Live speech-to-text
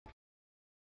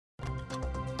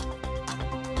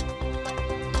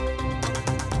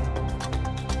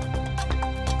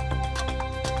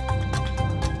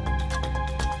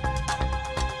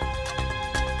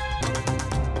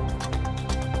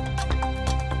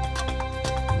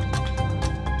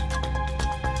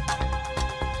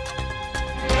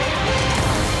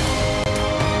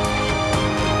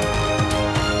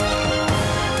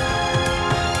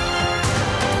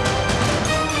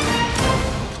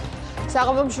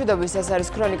საღამო მშვიდობის, ეს არის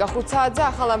ქრონიკა 5 საათზე,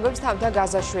 ახალ ამბებს თამთა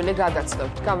გაზაშვილი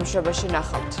გადაცნობთ. გამოშვებაში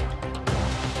ნახავთ.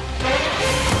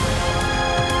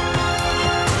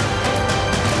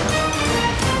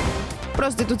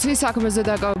 პროსტიტუციის საქმეზე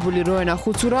დაკავებული როენა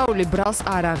ხუცურაული ბრალს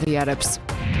არ აღიარებს.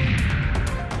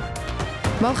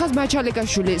 მალხაზ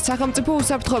მაჩალიკაშვილი სახელმწიფო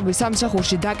უსაფრთხოების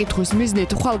სამსახურში დაკითხვის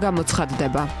მიზნით ხვალ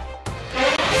გამოცხადდება.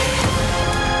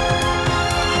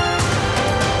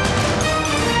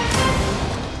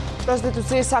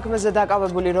 პროსტიტუციის საქმეზე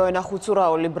დაკავებული როენა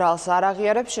ხუცურაული ბრალს არ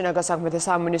აღიარებს. შინაგან საქმეთა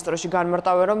სამინისტროში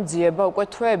განმარტავენ, რომ ძიება უკვე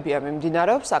თვეებია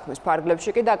მიმდინარეობს. საქმის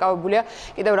ფარგლებში კი დაკავებულია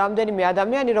კიდევ რამდენიმე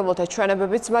ადამიანი, რომელთა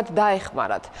ჩვენებებიც მათ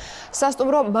დაეხმარათ.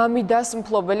 სასტუმრო მამიდას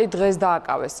მფლობელი დღეს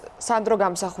დააკავეს. სანდრო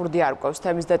გამსახურდი არ გვყავს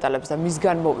თემის დეტალებს და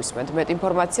მისგან მოვისმენთ მეტ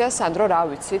ინფორმაციას. სანდრო, რა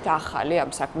ვიცით ახალი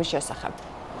ამ საქმის შესახებ?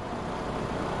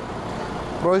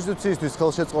 პროსტიტუციისთვის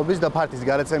ხელშეწყობის და ფართის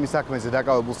გადაცემის საქმეზე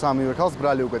დაკავებულ სამივე ქალს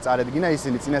ბრალი უკვე წარედგინა.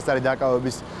 ისინი წინასწარი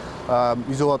დაკავების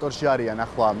იზოლატორში არიან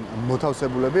ახლა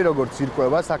მოთავსებულები, როგორც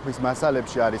ირკვევა, საქმის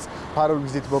მასალებში არის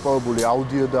ფაროლგზით მოპოვებული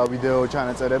აუდიო და ვიდეო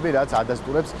ჩანაწერები, რაც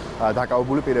ადასტურებს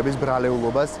დაკავებული პირების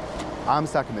ბრალეულობას ამ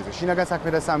საქმეზე. შინაგან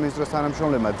საქმეთა სამინისტროს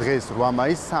თანამშრომლებმა დღეს 8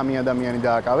 მაისს 3 ადამიანი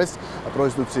დააკავეს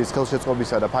პროსტიტუციის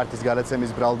ხელშეწყობისა და ფართის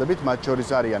გადაცემის ბრალდებით. მათ შორის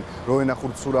არიან როენა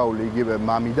ხუცურაული, იგივე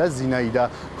მამიდა, ზინაიდა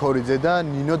ქორიძე და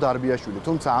ნინო დარბიაშვილი.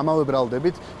 თუმცა ამავე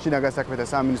ბრალდებით შინაგან საქმეთა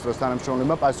სამინისტროს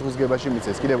თანამშრომლებმა პასუხისგებაში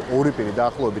მიცეს კიდევ ორი პირი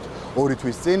დაახლოებით 2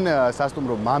 თვის წინ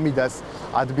სასტუმრო მამიდას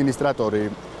ადმინისტრატორი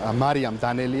მარიამ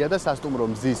დანელია და სასტუმრო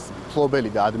მზის მფლობელი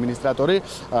და ადმინისტრატორი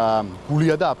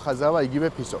გულია და აფხაზავა, იგივე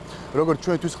ფისო. როგორც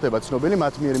ჩვენთვის ხდება ცნობილი,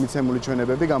 მათ მიერ მიცემული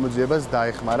ჩვენებები გამოძიებას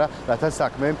დაეხმარა, რათა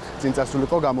საქმე წინ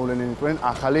წასულიყო, გამოვლენილიყნენ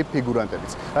ახალი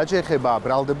ფიგურანტებიც. რაც შეეხება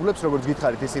ბრალდებულებს, როგორც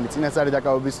გითხარით, ისინი წინასწარი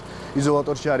დაკავების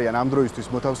იზოლატორში არიან ამ დროისთვის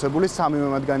მოთავსებული. სამივე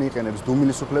მათგანი იყენებს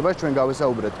დუმილის უფლებას. ჩვენ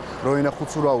გავესაუბრეთ როენა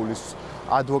ხუცურაულის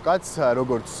ადვოკატს,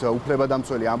 როგორც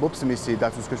უფლებადამცველი ამბობს, მისი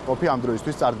დაცვის ქვეშ ყოფი ამ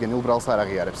დროისთვის წარდგენილ ბრალს არ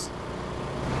აღიარებს.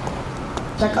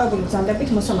 დაკავებული ბრძანდებით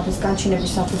მოსამართლის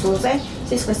განჩინების საფუძველზე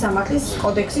სისხლის სამართლის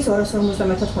კოდექსის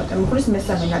 254 მუხლის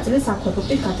მესამე ნაწილის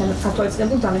საფუძვლით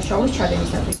გათვალისწინებულ დანაშაულის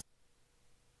ჩადენისათვის.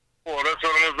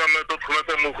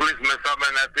 254 მუხლის მესამე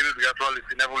ნაწილის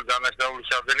გათვალისწინებულ დანაშაულის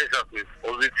ჩადენისათვის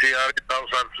პოზიცია არის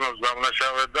თავს არცნობს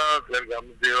დამნაშავე და წერ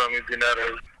გამოძიება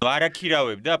მიმდინარეობს. არ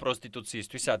აქირავებდა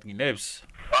პროსტიტუციისთვის ადგილებს?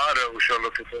 არა,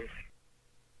 უშუალოდ ისე.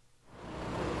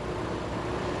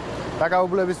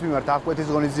 დაკავებულების მიმართ აღკვეთის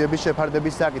ღონისძიების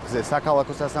შეფარდების საკითხზე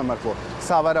საქალაქო სასამართლო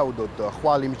სავარაუდოდ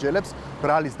ხვალ იმსჯელებს.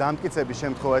 ბრალის დამტკიცების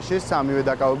შემთხვევაში სამივე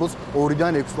დაკავებულს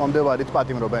 2-დან 6 წლამდე ვარით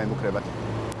პატიმრობა ემუქრებათ.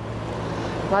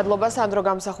 მადლობა, სანდრო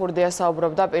გამსახურდია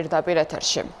საუბრობდა პირდაპირ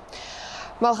ეთერში.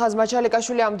 მალხაზ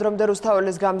მაჩალიკაშვილი ამ დრომდე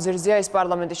რუსთაველის გამზირზია ის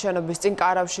პარლამენტის შენობის წინ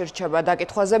კარავში რჩება.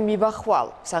 დაკითხვაზე მივახვალ.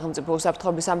 სახელმწიფო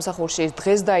უსაფრთხოების სამსახურში ის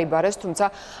დღეს დაიბარეს, თუმცა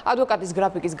ადვოკატის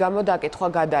გრაფიკის გამო დაკითხვა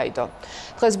გადაიდო.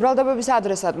 დღეს ბრალდებების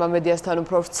ადრესატმა მედიასთან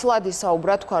უფრო ვრცლად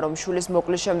ისაუბრა, თქვა, რომ შვილის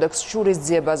მოკლის შემდეგ შურის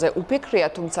ძიებაზე უფიქრია,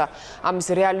 თუმცა ამის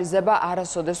რეალიზება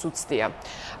არასოდეს უცდია.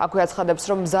 აქვე აცხადებს,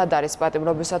 რომ მზად არის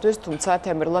პატიმრობისათვის, თუმცა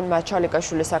თემირლან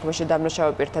მაჩალიკაშვილის საქმეში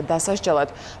დამნაშავე პირთა დასასჯელად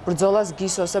ბრძოლას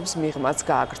გისოსებს მიღმაც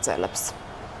გააგრძელებს.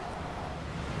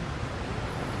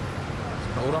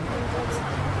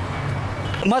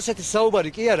 მასეთი საუბარი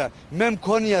კი არა, მე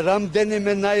მქონია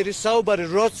რამდენიმე ნაირი საუბარი,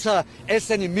 როცა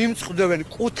ესენი მიმწყდევენ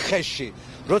კუთხეში,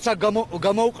 როცა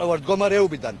გამოუყევარ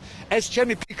მდგომარეობიდან. ეს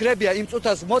ჩემი ფიქრებია იმ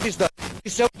წუთას მოდის და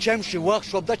ისევ ჩემში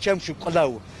ვახშობ და ჩემში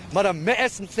ვყლავ. მაგრამ მე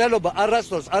ეს მცდელობა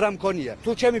არასდროს არ მქონია.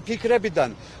 თუ ჩემი ფიქრებიდან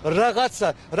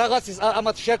რაღაცის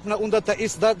ამათ შექმნა უნდა და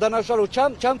ის დანაშაულო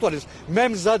ჩამთვალეს, მე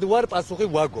მზად ვარ პასუხი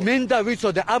ვაგო. მინდა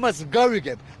ვიცოდე, ამას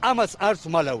გავიგებ, ამას არც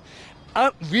მალავ.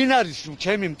 ვინ არის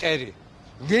ჩემი მტერი?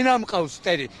 ვინ ამყავს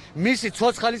მტერი? მისი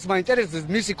ცოცხალის მაინტერესებს,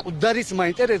 მისი კუდარის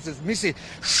მაინტერესებს, მისი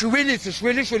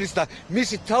შვილიშვილის და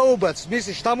მისი თაობაც,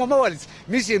 მისი შთამომავალიც,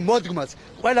 მისი მოდგმაც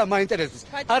ყველა მაინტერესებს.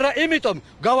 არა იმიტომ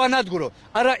გავანადგურო,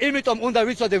 არა იმიტომ უნდა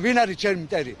ვიცოდე ვინ არის ჩემი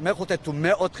მტერი. მეხუთე თუ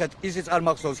მეოთხეთ ისიც არ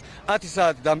მახსოვს 10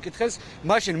 საათი დამკითხეს,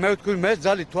 მაშინ მე ვთქვი მე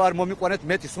ძალით თუ არ მომიყვანეთ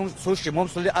მეტი სულში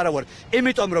მომსვლელი არა ვარ.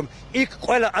 იმიტომ რომ იქ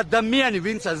ყველა ადამიანი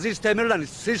ვინცა ზის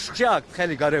თემერლანის სისხლში აქვს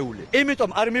ხელი გარეული.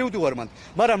 იმიტომ არ მივდივარ მან,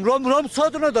 მაგრამ რომ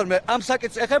ცოდნოდარ მე ამ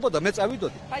საკითხს ეხებოდა მე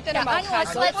წავიდოდი.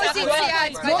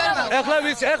 ეხლა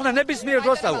ვიცი, ეხლა ნებისმიერ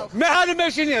დროს დავა. მე არ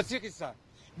მეშინია ციხისა.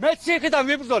 მე ციხიდან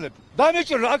ვიბრძოლებ.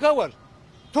 დამიჭირო აქ ავარ.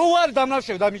 თუ არ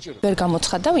დამნაშავე დამიჭირო. ვერ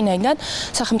გამოცხადდა, ვინაიდან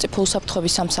სახელმწიფო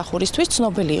უსაფრთხოების სამსახურისთვის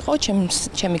ცნობილი იყო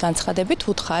ჩემი განცხადებით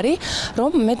უთხარი,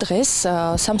 რომ მე დღეს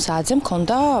 3 საათზე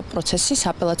მქონდა პროცესი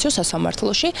საპელაციო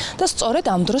სასამართლოში და სწორედ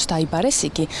ამ დროს დაიბარეს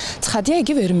იგი. ცხადია,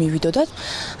 იგი ვერ მივიდოდა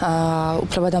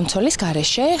უფლებადამცველის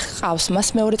გარეშე, ყავს მას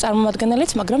მეორე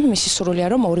წარმომადგენელიც, მაგრამ მისი სურვილია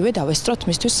რომ ორივე დავესწროთ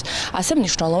მისთვის ასე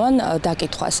მნიშვნელოვან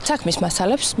დაკითხვას. საქმის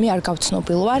მასალებს მე არ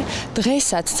გავცნობილ ვარ.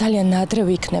 დღესაც ძალიან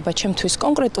ნადრევი იქნება ჩემთვის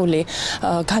კონკრეტული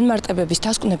განმარტებების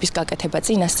დასკვნების გაკეთება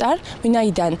წინასწარ,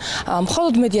 ვინაიდან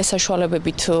მხოლოდ მედია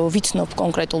საშუალებებით ვიცნობ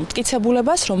კონკრეტულ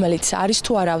მტკიცებულებას, რომელიც არის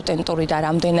თუ არა ავთენტური და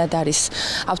რამდენად არის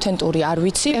ავთენტური არ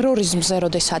ვიცი. ტერორიზმზე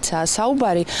როდესაცაა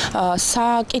საუბარი,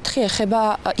 საკითხი ეხება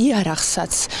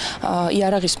იარაღსაც.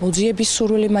 იარაღის მოძიების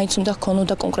სურვილი მაინც უნდა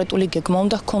ჰქონოდა, კონკრეტული გეგმა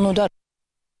უნდა ჰქონოდა.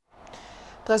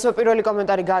 დღეს პირველი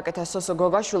კომენტარი გააკეთა სოსო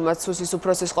გოგაშვილმა, სუსის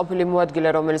უფროსის ყოფილი მოადგილე,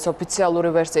 რომელიც ოფიციალური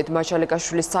ვერსიით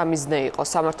მაჩალიკაშვილის სამიზნე იყო.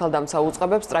 სამართალდამცა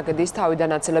უწყებებს ტრაგედიის თავიდან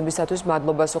აცელებისათვის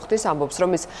მადლობას უხდის, ამბობს,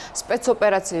 რომ ის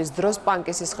სპეცოპერაციის დროს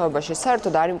პანკისის ხეობაში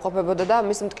საერთოდ არ იმყოფებოდა და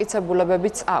მის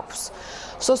მტკიცებულებებიც აქვს.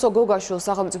 სოსო გოგაშვილს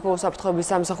სახელმწიფო უსაფრთხოების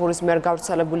სამსახურის მიერ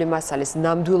გავრცელებული მასალის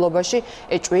ნამდვილობაში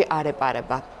ეჭვი არ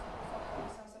ეპარება.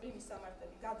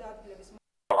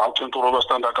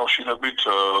 ავთენტურობასთან დაკავშირებით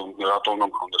რატომ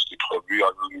მქონდეს კითხვები,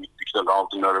 იქიდან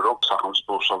გამომდინარე, რომ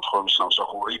სახელმწიფო უსაფრთხოების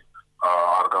სამსახური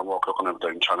არ გამოაქვეყნებდა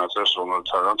იმ ჩანაწერს,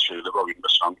 რომელთანაც შეიძლება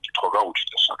ვინმეს რამე კითხვა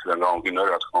გაუჩნდეს. აქედან გამომდინარე,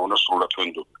 რა თქმა უნდა, სრულად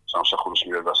ვენდობ სამსახურის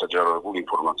მიერ დასაჯაროებულ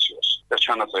ინფორმაციას. ეს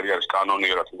ჩანაწერი არის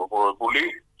კანონიერად მოპოვებული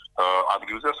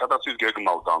ადგილზე, სადაც ის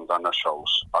გეგმავდა ამ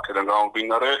დანაშაულს. აქედან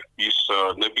გამომდინარე, ის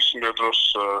ნებისმიერ დროს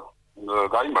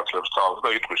გაიმართლებს თავს და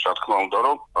იტყვის, რა თქმა უნდა,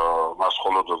 რომ მას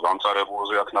მხოლოდ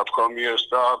გამწარებულზე აქვს ნათქვამი ეს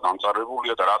და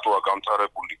გამწარებულია და რატოა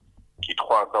გამწარებული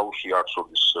კითხვა არ დაუშვია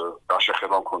არცოდის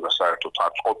დაშეხება მქონდა საერთოდ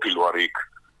არ ყოფილვარ იქ,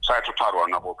 საერთოდ არ ვარ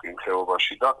ნაყოფი იმ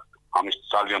ხეობაში და ამის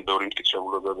ძალიან ბევრი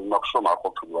მტკიცებულებები მაქვს, რომ არ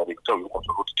ყოფილვარ იქ და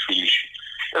ვიმყოფებოდი თბილისში.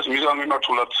 ეს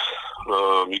მიზანმიმართულად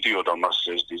მიდიოდა მას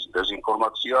ეს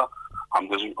დეზინფორმაცია, ამ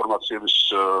დეზინფორმაციების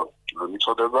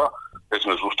მიწოდება, ეს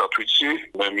მე ზუსტად ვიცი,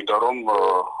 მე მინდა რომ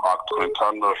აქ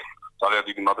თქვენთან ძალიან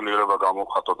დიდი მადლიერება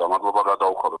გამოვხატო და მადლობა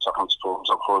გადაუხადოთ სახელმწიფო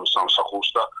უსაფრთხოების სამსახურს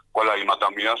და ყველა იმ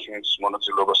ადამიანს, ვინც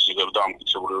მონაწილეობას იღებდა ამ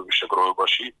მტკიცებულებების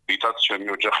შეგროვებაში, რითაც ჩემი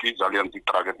ოჯახი ძალიან დიდ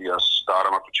ტრაგედიას და არა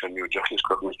მარტო ჩემი ოჯახი, ეს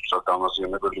ქვეყნისთვისაც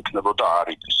დამაზიანებელი იქნებოდა არ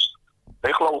იქის.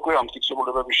 ეხლა უკვე ამ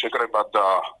მტკიცებულებების შეკრება და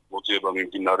მოძიება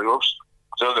მიმდინარეობს.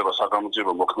 გრძელდება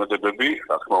საგამოძიებო მოქმედებები,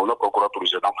 რა თქმა უნდა,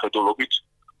 პროკურატურის ზედამხედველობით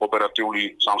ოპერატიული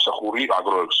სამსახური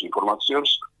აგროვებს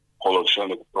ინფორმაციებს, ხოლო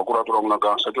შემდეგ პროკურატურა უნდა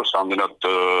გაასაჯოს რამდენად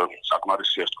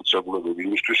საკმარისია მტკიცებულებები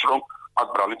იმისთვის, რომ მათ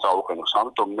ბრალი წაუყენოს.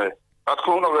 ამიტომ მე, რა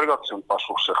თქმა უნდა, ვერ გაცემ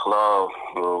პასუხს ახლა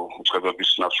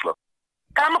უწყებების ნაცვლად.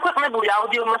 გამოქვეყნებული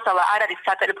აუდიო მასალა არ არის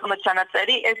სატელეფონო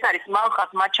ჩანაწერი, ეს არის მალხაზ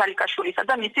მაჩალიკაშვილისა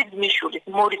და მისი ძმისშვილის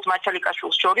მორის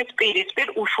მაჩალიკაშვილის შორის პირისპირ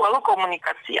უშუალო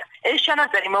კომუნიკაცია. ეს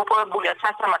ჩანაწერი მოპოვებულია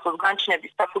სასამართლოს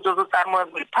განჩინების საფუძველზე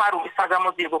წარმოებული ფარული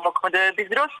საგამოძიებო მოქმედებების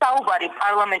დროს საუბარი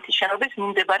პარლამენტის შენობის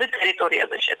მიმდებარე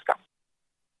ტერიტორიაზე შედგა.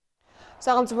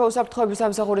 სახელმწიფო უსაფრთხოების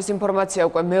სამსახურის ინფორმაცია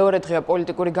უკვე მეორე დღეა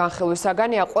პოლიტიკური განხილვის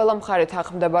საგანია. ყველა მხარე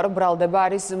თანხმდება, რომ ბრალდება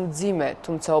არის მძიმე,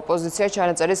 თუმცა ოპოზიცია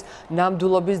ჩანაწერის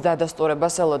ნამდვილობის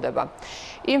დადასტურებას ელოდება.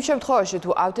 იმ შემთხვევაში,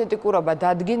 თუ ავთენტიკურობა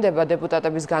დადგინდება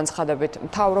დეპუტატების განცხადებით,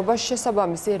 მთავრობას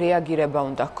შესაბამისი რეაგირება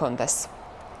უნდა ჰქონდეს.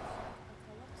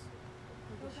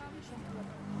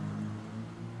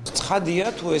 ცხადია,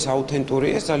 თუ ეს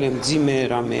აუთენტურია, ეს ძალიან მძიმე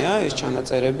რამეა, ეს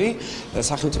ჩანაწერები,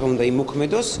 სახელმწიფო უნდა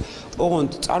იმოქმედოს,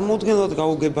 ოღონდ წარმოუდგენლად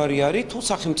გაუგებარი არის, თუ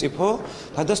სახელმწიფო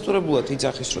დადასტურებულად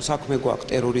იძახის, რომ საქმე გვაქვს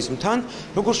ტერორიზმთან,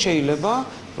 როგორ შეიძლება,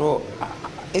 რომ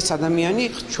ეს ადამიანი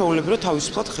ჩვეულებრივ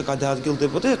თავისუფლად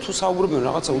გადაადგილდებოდა და თუ საუბრობენ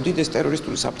რაღაცა უდიდეს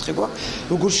ტერორისტული საფრთხე გვაქვს,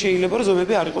 როგორ შეიძლება რომ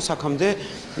ზომები არ იყოს აქამდე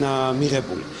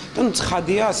მიღებული. და ნუ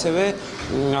ცხადია ასევე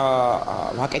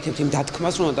ვაკეთებთ იმ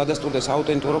დათქმას, რომ დადასტურდეს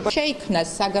აუთენტურობა. შეიქმნა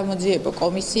საგამოძიებო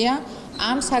კომისია,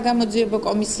 ამ საგამოძიებო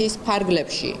კომისიის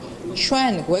ფარგლებში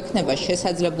ჩვენ გვექნება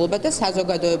შესაძლებლობა და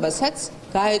საზოგადოებასაც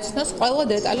გაეცნოს ყველა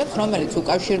დეტალებს, რომელიც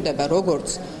უკავშირდება როგორც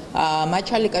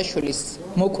მაჩალიკაშვილის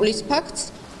მოკვლის ფაქტს,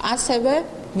 ასევე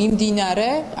მიმდინარე,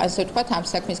 ასე ვთქვათ, ამ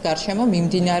საქმის გარშემო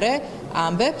მიმდინარე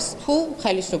ამბებს თუ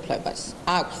ხელისუფლებას.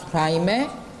 აქვს რაიმე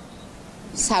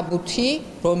საბუთი,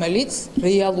 რომელიც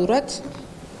რეალურად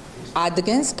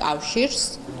ადგენს კავშირს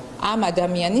ამ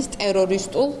ადამიანის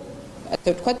ტერორისტულ, ასე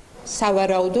ვთქვათ,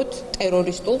 სავარაუდოდ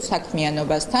ტერორისტულ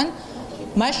საქმიანობასთან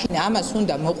მაშინ ამას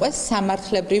უნდა მოყვეს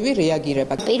სამართლებრივი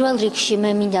რეაგირება. პირველ რიგში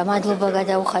მე მინდა მადლობა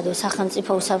გადაუხადო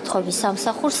სახელმწიფო უსაფრთხოების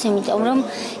სამსახურს, იმიტომ რომ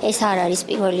ეს არ არის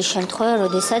პირველი შემთხვევა,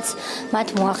 როდესაც მათ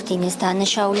მოახდინეს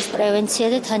დანაშაულის პრევენცია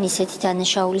და თან ისეთი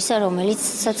დანაშაულისა,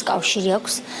 რომელიცაც კავშირი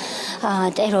აქვს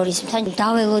ტერორიზმთან.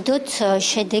 დაველოდოთ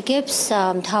შედეგებს,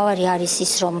 მთავარი არის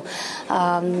ის, რომ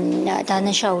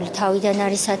დანაშაული თავიდან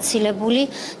არის აცილებული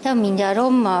და მინდა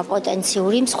რომ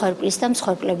პოტენციური მსხვერპლის და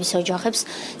მსხვერპლების ოჯახებს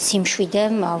სიმშვიდე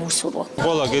ვუსურვო.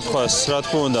 Ყველა კითხვას, რა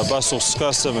თქმა უნდა, პასუხს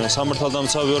გასცემენ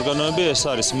სამართალდამცავი ორგანოები, ეს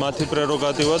არის მათი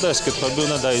პრეროგატივა და ეს კითხვები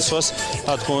უნდა დაისვას,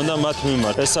 რა თქმა უნდა, მათ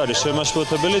მიმართ. ეს არის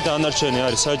შემაშფოთებელი, დანარჩენი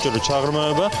არის საჭირო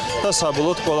ჩაღრმავება და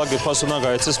საბოლოოდ ყველა კითხვას უნდა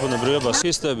გაეცეს ბუნებრივია.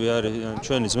 ქისტები არის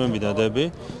ჩვენი ძმები და დები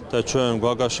და ჩვენ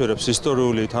გვაკავშირებს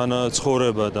ისტორიული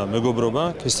თანაცხოვრება და მეგობრობა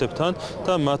ქისტებთან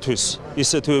და მათთვის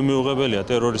ისეთივე მიუღებელია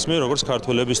ტერორიზმი, როგორც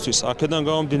ქართველებისთვის. აქედან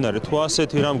გამომდინარე, თუ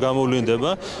ასეთი რამ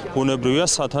გამოვლინდება, ბუნებრივია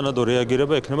სათანადო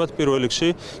რეაგირება ექნებათ პირველ რიგში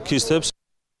ქისტებს.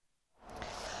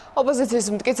 ოპოზიციის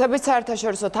მტკიცებით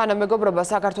საერთაშორისო თანამეგობრობა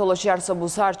საქართველოში არსებულ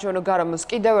საარჩევნო გარემოს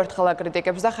კიდევ ერთხელ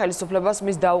აკრიტიკებს და ხელისუფლებას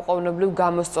მის დაუყოვნებლივ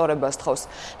გამოსწორებას თხოვს.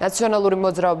 ნაციონალური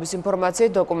მოძრაობის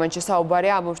ინფორმაციით დოკუმენტში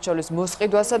საუბარია ამორჩევლის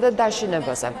მოსყიდვასა და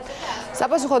დაშინებაზე.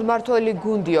 საპასუხოდ მმართველი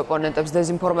გუნდი ოპონენტებს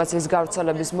დეზინფორმაციის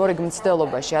გავრცელების მორიგ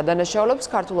მცდელობაში ადანაშაულებს.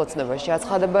 ქართულ ოცნებაში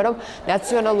აცხადება, რომ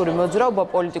ნაციონალური მოძრაობა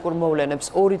პოლიტიკურ მოვლენებს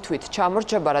ორი თვით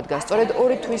ჩამორჩება, რადგან სწორედ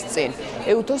ორი თვის წინ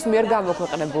ეუთოს მიერ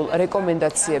გამოქვეყნებულ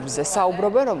რეკომენდაციებზე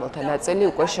საუბრობენ, რომელთა ნაწილი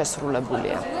უკვე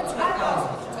შესრულებულია.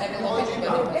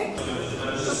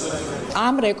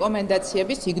 ამ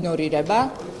რეკომენდაციების იგნორირება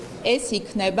ეს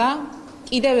იქნება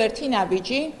კიდევ ერთი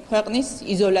ნაბიჯი ქვეყნის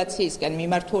იზოლაციისკენ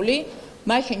მიმართული.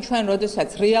 მაშინ ჩვენ, როდესაც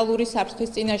რეალური საფრთხის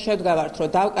წინაშე ვდგავართ, რომ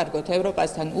დავკარგოთ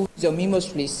ევროპასთან უვიზო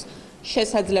მიმოსვლის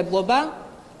შესაძლებლობა,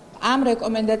 ამ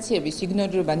რეკომენდაციების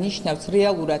იგნორირება ნიშნავს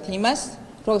რეალურად იმას,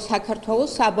 რომ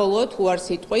საქართველოს საბოლოოდ უარს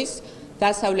იტყვის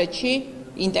დასავლეთში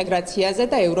ინტეგრაციაზე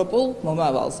და ევროპულ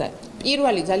მომავალზე.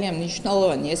 პირველი ძალიან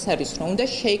მნიშვნელოვანი ეს არის, რომ უნდა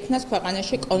შეიქმნას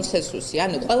ქვეყანაში კონსენსუსი,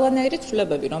 ანუ ყველანაირი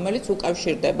ცვლილებები, რომელიც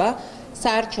უკავშირდება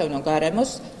საარჩევნო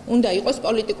გარემოს, უნდა იყოს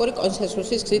პოლიტიკური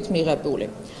კონსენსუსის გზით მიღებული.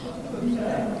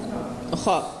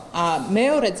 ხო,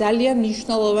 მეორე ძალიან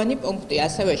მნიშვნელოვანი პუნქტი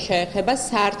ასევე შეეხება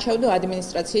საარჩევნო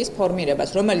ადმინისტრაციის ფორმირებას,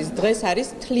 რომელიც დღეს არის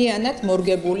მთლიანად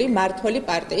მორგებული მმართველი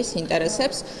პარტიის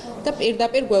ინტერესებს და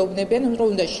პირდაპირ გვეუბნებიან, რომ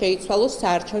უნდა შეიცვალოს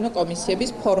საარჩევნო კომისიების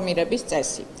ფორმირების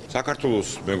წესი. საქართველოს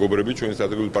მეგობრები, ჩვენი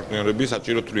სტრატეგიული პარტნიორები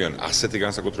საჭირო თვლიან ასეთი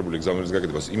განსაკუთრებული გზავნილის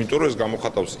გაკეთებას, იმიტომ რომ ეს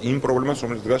გამოხატავს იმ პრობლემას,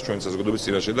 რომელიც დგას ჩვენი საზოგადოების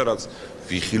წინაშე და რაც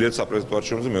ვიხილეთ საპრეზიდენტო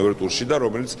არჩევნებზე მეორე ტურში და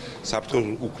რომელიც საფრთხეს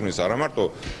უქმნის არა მარტო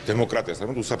დემოკრატიას,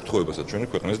 არამედ უსაფრთხოებასაც ჩვენი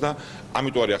ქვეყნის და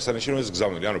ამიტომ არის აღსანიშნავი ეს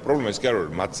გზავნილი. ანუ პრობლემა ის კი არ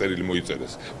არის მათ წერილი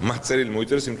მოიწერეს. მათ წერილი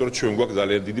მოიწერეს, იმიტომ რომ ჩვენ გვაქვს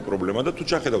ძალიან დიდი პრობლემა და თუ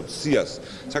ჩახედავთ სიას,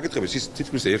 საკითხების ის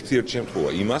თითქმის ერთ-ერთი შემთხვევა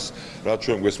იმას, რაც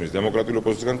ჩვენ გვესმის დემოკრატიული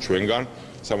ოპოზიციისგან, ჩვენგან,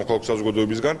 სამოქალაქო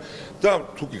საზოგადოებისგან და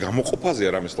თუ კი გამოყოფაზე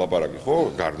არ ამის ლაპარაკი, ხო,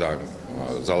 გარდა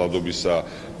ზალადობისა,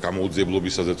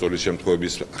 გამოუძიებლობისა ზეწოლის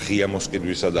შემთხვევების, ღია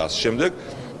მოსყიდვისა და ამ შემდეგ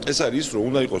ეს არის რომ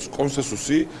უნდა იყოს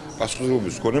კონსენსუსი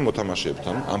პასუხისმგებლობის მქონე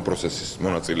მოთამაშეებთან, ამ პროცესის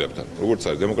მონაწილეებთან. როგორც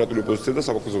არის დემოკრატიული ოპოზიცია და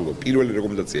სამოქალაქო საზოგადოება. პირველი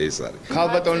რეკომენდაცია ეს არის.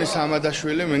 ქალბატონი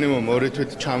სამადაშვილი მინიმუმ 2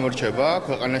 თვით ჩამორჩება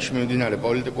ქვეყანაში მიმდინარე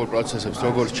პოლიტიკურ პროცესებს,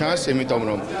 როგორც ჩანს, იმიტომ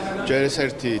რომ ჯერ ეს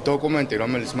ერთი დოკუმენტი,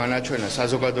 რომელიც მან აჩვენა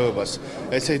საზოგადოებას,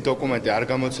 ესეთი დოკუმენტი არ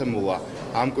გამოცემულა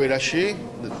ამ კვირაში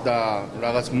და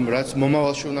რაღაც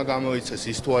მომავალში უნდა გამოიცეს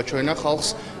ის თუ აჩვენა ხალხს,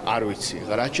 არ ვიცი.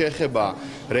 რაც შეეხება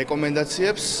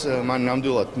რეკომენდაციებს, მან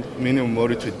ნამდვილად მინიმუმ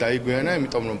 2 თვით დაიგვიანა,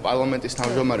 იმიტომ რომ პარლამენტის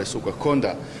თავმჯდომარეს უკვე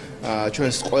ჰქონდა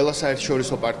ჩვენს ყველა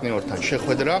საერთაშორისო პარტნიორთან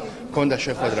შეხვედრა, ჰქონდა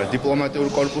შეხვედრა დიპლომატიურ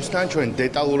კორპუსთან, ჩვენ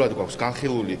დეტალურად გვაქვს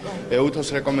განხილული ეუთოს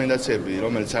რეკომენდაციები,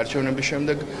 რომელიც არჩევნების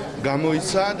შემდეგ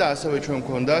გამოიცა და ასევე ჩვენ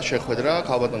ჰქონდა შეხვედრა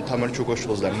ქალბატონ თამარ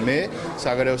ჩუკოშვილს და მე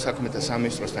საგარეო საქმეთა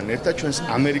სამინისტროსთან ერთად ჩვენს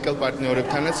ამერიკელ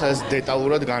პარტნიორებთანაც სადაც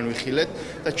დეტალურად განვიხილეთ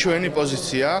და ჩვენი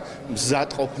პოზიცია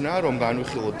მზადყოფნა რომ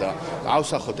განვიხილოთ და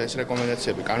ავსახოთ ეს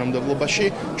რეკომენდაციები კანონმდებლობაში,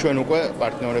 ჩვენ უკვე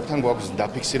პარტნიორებთან გვაქვს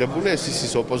დაფიქსირებული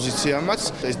ის ოპოზიციამაც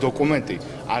ეს დოკუმენტი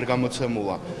არ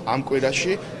გამოცემულა ამ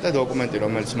კვირაში და დოკუმენტი,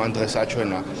 რომელიც მან დღეს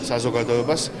აჩვენა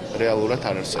საზოგადოებას, რეალურად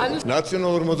არ არსებობს.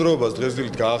 ნაციონალურ მოძრაობას დღეს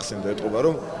დილით გაახსენდა ეტყობა,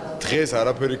 რომ დღეს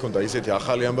არაფერი ქონდა ისეთი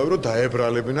ახალი ამბავი, რომ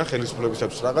დაებრალებინა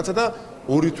ხელისუფლებისათვის რაღაცა და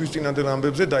 2 თვის წინანდელ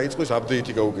ამბებზე დაიწყოს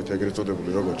აპდეიტი გაუკეთა ეგრეთ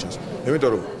წოდებული როგორც ჩანს. იმიტომ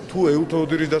რომ თუ ეუთო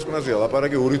ოდირის დასკვნაზეა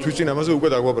ლაპარაკი 2 თვის წინ ამაზე უკვე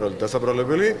დაგვაბრალეთ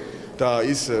დასაბრალებელი და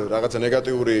ის რაღაცა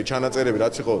ნეგატიური ჩანაწერები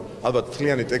რაც იყო ალბათ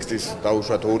მთლიანი ტექსტის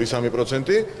დაუშვათ 2-3%,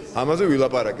 ამაზე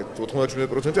ვილაპარაკეთ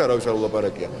 97% არავის არ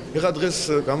ულაპარაკია. ეხლა დღეს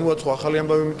გამოვაცხო ახალი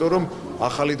ამბავი, იმიტომ რომ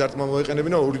ახალი დარტყმა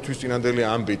მოეყენებინა 2 თვის წინანდელი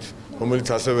ამბით, რომელიც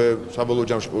ასევე საბოლოო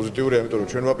ჯამში პოზიტიურია, იმიტომ რომ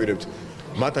ჩვენ ვაპირებთ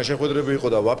მათთან შეხვედრები იყო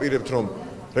და ვაპირებთ რომ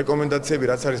რეკომენდაციები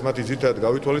რაც არის მათი ძირითადად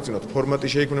გავითვალისწინოთ, ფორმატი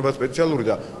შეიქმნება სპეციალური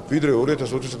და ვიდრე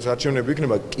 2020 წლის არჩევნები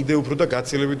იქნება, კიდევ უფრო და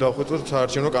გაცილებით დავხვეწოთ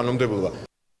საარჩევნო კანონმდებლობა.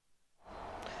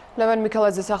 ლევან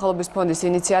მიქელაძის სახელობის ფონდის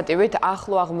ინიციატივით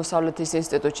ახლო აღმოსავლეთის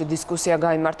ინსტიტუტში დისკუსია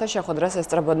გაიმართა, შეხვედრას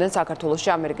ესწრებოდნენ საქართველოში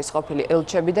ამერიკის ყოფილი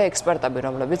ელჩები და ექსპერტები,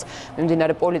 რომლებიც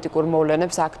მიმდინარე პოლიტიკურ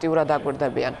მოვლენებს აქტიურად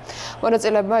აკვირდებიან.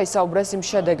 მონაწილეებმა ისაუბრეს იმ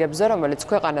შედეგებზე, რომელიც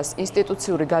ქვეყანას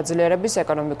ინსტიტუციური გაძლიერების,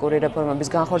 ეკონომიკური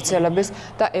რეფორმების განხორციელების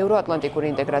და ევროატლანტიკური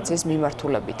ინტეგრაციის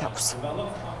მიმართულებით აქვს.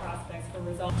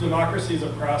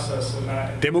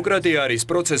 დემოკრატია არის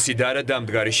პროცესი და არა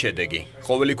დამდგარი შედეგი.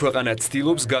 ყოველი ქვეყანა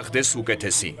ცდილობს გახდეს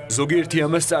უკეთესი. ზოგიერთი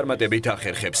ამას წარმატებით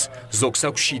ახერხებს. ზოგს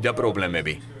აქვს შიდა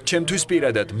პრობლემები. ჩემთვის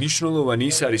პირადად მნიშვნელოვანი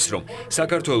ის არის, რომ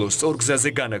საქართველოს სწორ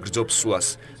გზაზე განაგრძობს სვლას.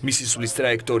 მისი სვლის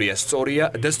ტრაექტორია სწორია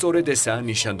და სწორედ ესაა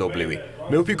ნიშანდობლივი.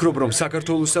 მე ვფიქრობ, რომ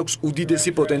საქართველოს აქვს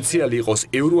უდიდესი პოტენციალი იყოს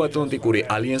ევროატლანტიკური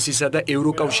ალიანსისა და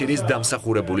ევროკავშირის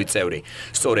დამსახურებული წევრი.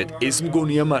 სწორედ ეს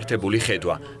მგონია მართებული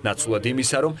ხედვა. ნაცვლად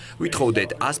იმისა, რომ ვითხოვდეთ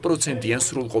 100%-იან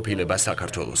სრულყოფილება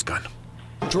საქართველოსგან.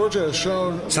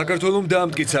 საქართველომ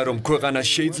დაამტკიცა, რომ ქვეყანას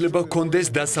შეიძლება ჰქონდეს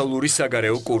დასავლური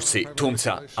საგარეო კურსი,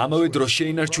 თუმცა ამავე დროს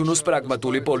შეინარჩუნოს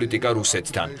პრაგმატული პოლიტიკა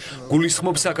რუსეთთან.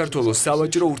 გულისხმობს საქართველოს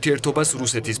სავაჭრო ურთიერთობას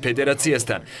რუსეთის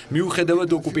ფედერაციასთან, მიუხედავად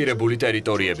ოკუპირებული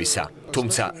ტერიტორიებისა.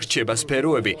 თუმცა რჩება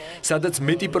სფეროები, სადაც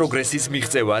მეტი პროგრესის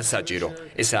მიღწევაა საჭირო.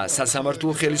 ესაა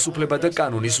სასამართლო ხელისუფლება და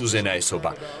კანონის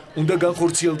უზენაესობა. უნდა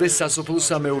განხორციელდეს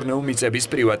სასოფლო-სამეურნეო მიწების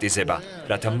პრივატიზება,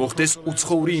 რათა მოხდეს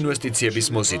უცხოური ინვესტიციების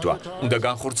მოზიდვა. უნდა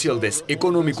განხორციელდეს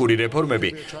ეკონომიკური რეფორმები,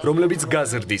 რომლებიც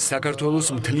გაზრდის საქართველოს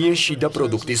მთლიან შიდა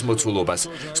პროდუქტის მოცულობას.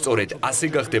 სწორედ ასე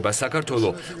გახდება საქართველო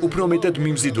უფრო მეტად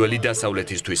მიმზიდველი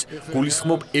დასავლეთისთვის.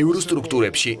 გულისხმობ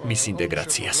ევროსტრუქტურებში მის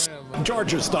ინტეგრაციას.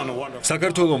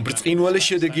 საქართველომ ბრწყინვალე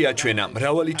შედეგი აჩვენა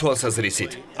მრავალი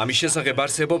თვალსაზრისით. ამის შესახებ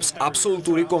არსებობს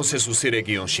აბსოლუტური კონსენსუსი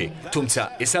რეგიონში. თუმცა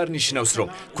ეს არ ნიშნავს, რომ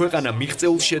ქვეყანა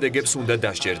მიღწეულ შედეგებს უნდა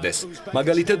დასჯერდეს.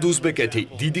 მაგალითად, უზბეკეთი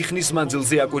დიდი ხნის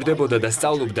მანძილზე აკვირდებოდა და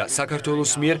სწავლობდა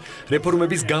საქართველოს მიერ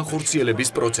რეფორმების განხორციელების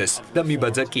პროცესს და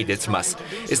მიბაძა კიდეც მას.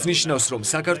 ეს ნიშნავს, რომ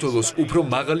საქართველოს უფრო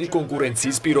მაღალი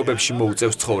კონკურენციის პირობებში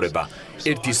მოუწევს ცხოვრება.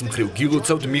 ერთის მხრივ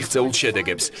გილოცავთ მიღწეულ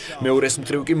შედეგებს, მეორეს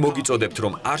მხრივ კი მოგიწოდებთ,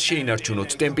 რომ არ შეინარჩუნოთ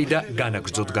ტემპი და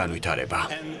განაგრძოთ განვითარება.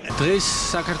 დღეს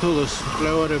საქართველოს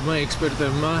მკვლევარებმა,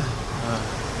 ექსპერტებმა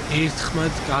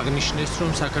ერთხმად აღნიშნეს,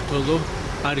 რომ საქართველო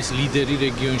არის ლიდერი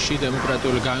რეგიონში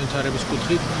დემოკრატიული განვითარების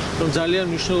კუთხით, რომ ძალიან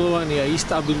მნიშვნელოვანია ის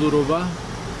სტაბილურობა,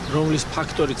 რომლის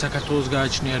ფაქტორით საქართველოს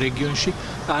გააჩნია რეგიონში,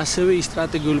 და ასევე ის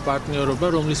სტრატეგიული პარტნიორობა,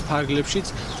 რომლის ფარგლებშიც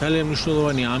ძალიან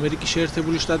მნიშვნელოვანია ამერიკის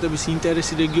შეერთებული შტატების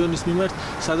ინტერესი რეგიონის მიმართ,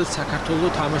 სადაც საქართველო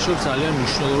თამაშობს ძალიან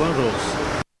მნიშვნელოვან როლს.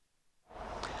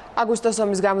 აგვისტოს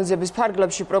ომის გამოძიების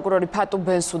ფარგლებში პროკურორი ფატუ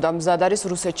ბენსუდა მზად არის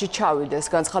რუსეთში ჩავიდეს.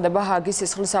 განცხადება ჰაგის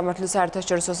სისხლის სამართლის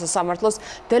საერთაშორისო სასამართლოს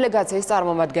დელეგაციის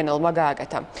წარმომადგენელმა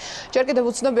გააკეთა. ჯერ კიდევ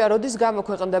უცნობია, როდის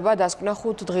გამოქვეყნდება დასკვნა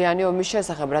 5 დღიანი ომის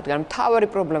შესახებ, რადგან მთავარი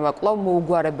პრობლემა კვლავ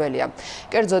მოუგვარებელია.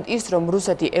 კერძოდ ის, რომ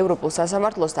რუსეთი ევროპულ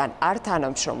სასამართლოსთან არ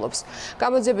თანამშრომლობს.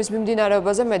 გამოძიების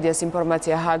მიმდინარეობაზე მედიას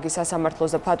ინფორმაცია ჰაგის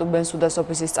სასამართლოს და ფატუ ბენსუდას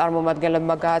ოფისის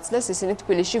წარმომადგენლებმა გააცნეს, ისინი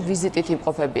თბილისში ვიზიტით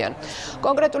იმყოფებიან.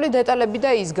 კონკრეტული დეტალები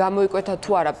და ის გამოიკვეთა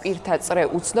თუ არა პირთა წრე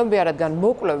უცნობია, რადგან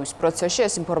მოკვლევის პროცესში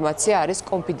ეს ინფორმაცია არის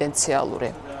კონფიდენციალური.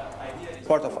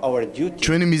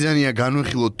 ჩვენი მიზანია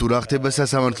განვიხილოთ თუ რა ხდება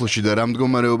სასამართლოში და რა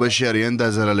მდგომარეობაში არიან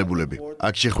დაზარალებულები.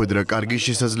 აქ შეხვედრა კარგი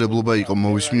შესაძლებლობა იყო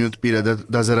მოვისმინოთ პირადად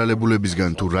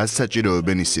დაზარალებულებისგან თუ რას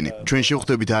საჭიროებენ ისინი. ჩვენ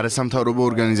შევხვდებით არასამთავრობო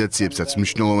ორგანიზაციებსაც,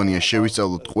 მნიშვნელოვანია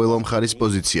შევისწავლოთ ყველა მხარის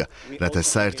პოზიცია, რათა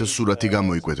საერთო სურათი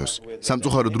გამოიკვეთოს.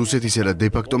 სამწუხაროდ რუსეთისა და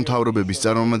დე-ფაქტო მთავრობების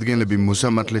წარმომადგენლები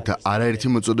მოსამართლეთა არაერთი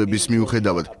მოწოდების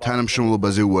მიუხედავად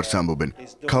თანამშრომლობაზე უარს ამბობენ.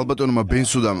 ქალბატონმა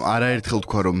ბენსუდამ არაერთხელ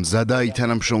თქვა, რომ მზადაა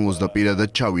ითანამშრომლოს და პირადად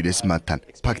ჩავიდეს მათთან.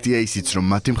 ფაქტია ისიც, რომ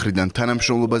მათი მხრიდან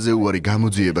თანამშრომლობაზე უარი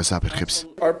გამოძიებას აფერხებს.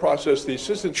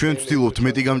 ჩვენ ვცდილობთ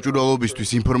მეტი გამჭვირვალობისთვის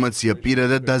ინფორმაცია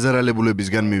პირადად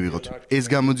დაზარალებულებისგან მივიღოთ. ეს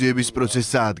გამოძიების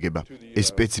პროცესს აადგება. ეს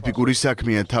სპეციფიკური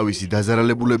საქმეა თავისი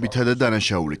დაზარალებულებითა და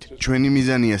დანაშაულით. ჩვენი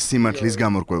მიზანია სიმართლის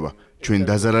გამორკვევა. ჩვენ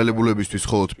დაზარალებულებისთვის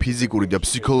მხოლოდ ფიზიკური და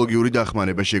ფსიქოლოგიური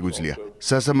დახმარება შეგვიძლია.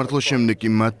 სასამართლოს შემდეგ კი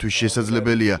მათთვის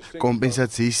შესაძლებელია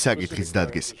კომპენსაციის საკითხიც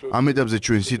დადგეს. ამ ეტაპზე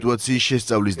ჩვენ სიტუაციის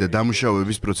შესწავლის და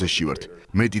დამუშავების პროცესში ვართ.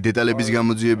 მეტი დეტალების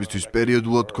გამოძიებისთვის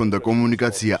პერიოდულად ჰქონდა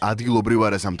კომუნიკაცია ადგილობრივ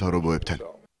არასამთავრობოებთან.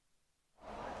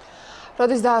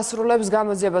 როდის დაასრულებს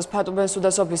გამოძიებას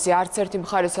ფატუბენსუდას ოფისი არც ერთი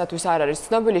მხარისათვის არ არის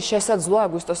ცნობილი, შესაძლოა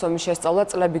აგვისტოს ომის შესწავლა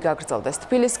წლები გაგრძელდეს.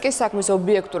 თბილისს კი საქმის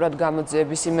ობიექტურად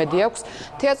გამოძიების იმედი აქვს.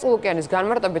 თეატრულუკიანის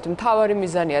განმარტებით მთავარი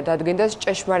მიზანია დადგინდეს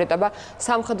ჭეშმარიტება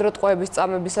სამხედრო ტყვეების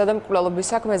წამებისა და მკვლელობის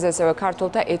საქმეზე, ასევე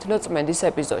ქართველთა ეთნოწმენდის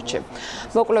ეპიზოდში.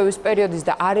 მოკვლევის პერიოდის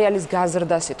და არეალის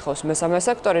გაზრდას ითხოვს მესამე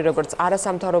სექტორი, როგორც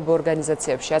არასამთავრობო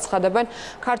ორგანიზაციებში აცხადებენ,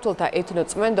 ქართველთა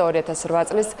ეთნოწმენდა 2008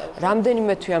 წლის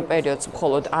რამდენიმე თვიან პერიოდს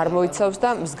მხოლოდ არ მოიცავს და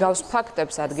მსგავს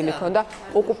ფაქტებს ადგილი ჰქონდა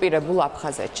ოკუპირებულ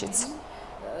აფხაზეთშიც.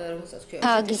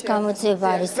 ჰააგის გამოძიება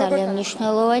არის ძალიან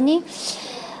მნიშვნელოვანი.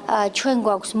 ჩვენ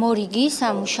გვაქვს მორიგი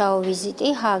სამუშაო ვიზიტი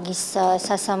ჰააგის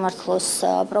სასამართლოს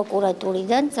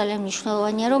პროკურატურიდან. ძალიან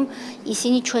მნიშვნელოვანია, რომ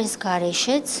ისინი ჩვენს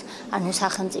გარეშეც, ანუ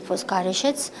სახელმწიფოს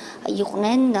გარეშეც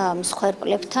იყვნენ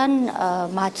მსხვერპლებთან,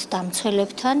 მათ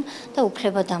დამცველებთან და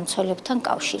უფლებადამცველებთან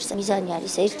კავშირს. მიზანი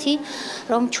არის ერთი,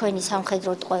 რომ ჩვენი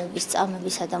სამხედრო ტყვეების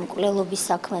წამებისა და მკვლელობის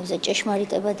საქმეებზე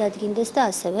ჭეშმარიტება დადგინდეს და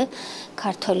ასევე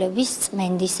ქართველების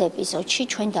წმენდის ეპიზოდში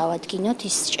ჩვენ დავადგინოთ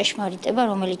ის ჭეშმარიტება,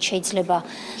 რომელიც შეიძლება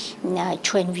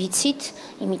ჩვენ ვიცით,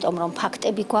 იმიტომ რომ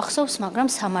ფაქტები გვახსოვს, მაგრამ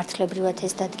სამართლებრივად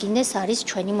ეს დადგინდეს არის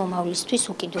ჩვენი მომავლისთვის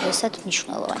უკიდურესად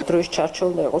მნიშვნელოვანი. დროის ჩარჩო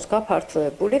უნდა იყოს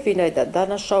გაფართოებული, ვინაიდან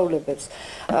დანაშაულებებს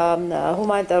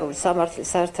ჰუმანიტარული სამართლის,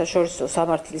 საერთაშორისო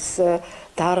სამართლის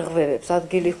დარღვევებს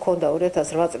ადგილი ჰქონდა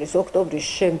 2008 წლის ოქტომბრის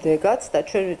შემდეგაც და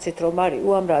ჩვენ ვიცით, რომ არის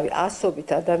უამრავი ასობით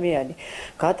ადამიანი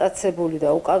გატაცებული და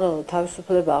უკანონო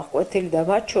თავისუფლება აღკვეთილი და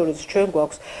მათ შორის ჩვენ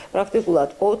გვაქვს პრაქტიკულად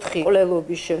 4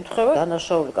 მკვლელობის შემთხვევა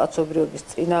დანაშაული კაცობრიობის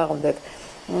წინააღმდეგ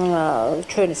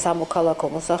ჩვენი სამოქალაქო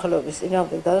მოსახლეობის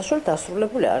წინააღმდეგ დანაშაული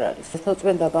დასრულებული არ არის.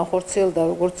 ეთნოწმენდა განხორციელდა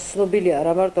როგორც ცნობილია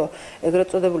არა მარტო ეგრეთ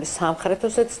წოდებული სამხრეთ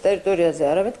ოსეთის ტერიტორიაზე,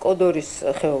 არამედ კოდორის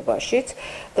ხეობაშიც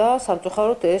და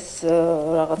სამწუხაროდ ეს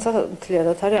რაღაცა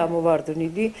მთლიანად არის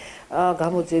ამოვარდნილი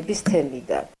გამოძიების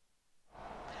თემიდან.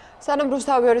 სანამ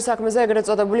რუსთავიორის საქმეზე ეგრეთ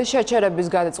წოდებული შეჩერების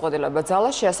გადაწყვეტილება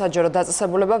ძალაშია, საჯარო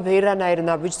დაწესებულება ვერანაირ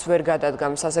ნაბიჯს ვერ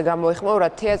გადადგამს, ასე გამოიხმაურა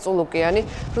თეატრულუკიანი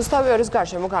რუსთავიორის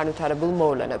გარშემო განვითარებულ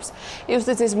მოვლენებს.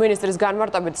 იუსტიციის მინისტრის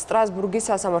განმარტებით სტრასბურგის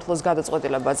სასამართლოს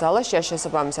გადაწყვეტილება ძალაშია,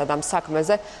 შესაბამისად ამ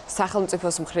საქმეზე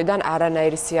სახელმწიფოს მხრიდან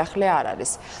არანაირი სიახლე არ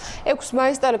არის. 6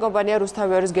 მაისს ტელეკომპანია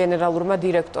რუსთავიორის გენერალურმა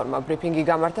დირექტორმა ბრიფინგი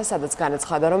გამართა, სადაც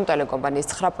განაცხადა, რომ ტელეკომპანიის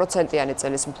 9%-იანი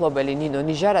წელის მფლობელი ნინო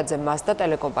ნიჟარაძე მას და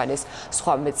ტელეკომპანიის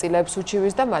სხვა მეწილეებს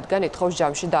უჩივის და მათგან ითხოვს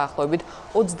ჯამში დაახლოებით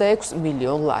 26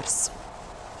 მილიონ ლარს.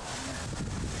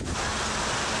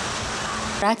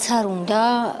 რაც არ უნდა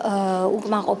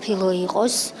უკმაყოფილო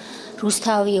იყოს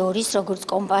რუსთავიორის როგორც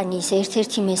კომპანიის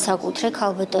ერთ-ერთი მესაკუთრე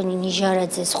ქალბატონი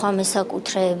ნიჟარაძე სხვა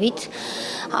მესაკუთრეებით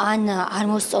ან არ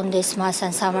მოსწონდეს მას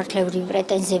ან სამართლებრივი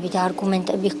პრეტენზიები და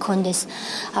არგუმენტები ჰქონდეს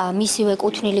მისივე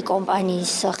კუთვნილი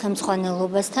კომპანიის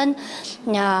ხელმძღვანელობასთან.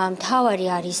 მთავარი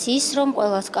არის ის, რომ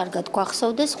ყველას კარგად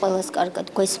გვახსოვდეს, ყველას კარგად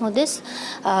გვესმოდეს,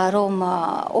 რომ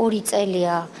 2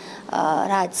 წელია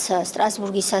რაც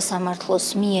სტრასბურგის სასამართლოს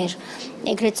მიერ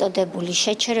ეგრეთ წოდებული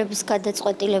შეჩერების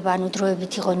გადაწყვეტილება, ანუ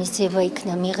დროებითი ღონისძიება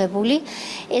იქნა მიღებული.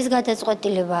 ეს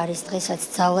გადაწყვეტილება არის დღესაც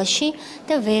ძალაში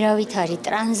და ვერავითარი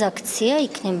ტრანზაქცია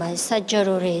იქნება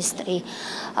საჯარო რეესტრი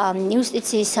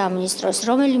იუსტიციის სამინისტროს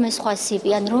რომელიმე სხვა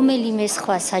სიპი ან რომელიმე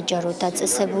სხვა საჯარო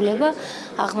დაწესებულება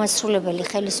აღმასრულებელი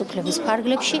ხელისუფლების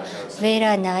ფარგლებში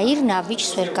ვერანაირ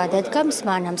ნაბიჯს ვერ გადადგამს,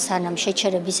 მანამ სანამ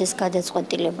შეჩერების ეს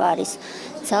გადაწყვეტილება არის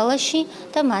ძალაში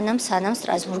და მანამ სანამ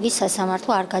სტრასბურგის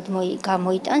სასამართლო არ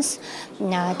გამოიტანს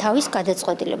თავის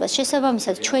გადაწყვეტილებას.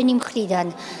 შესაბამისად, ჩვენი მხრიდან,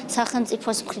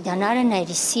 სახელმწიფოს მხრიდან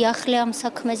არანაირი სიახლე ამ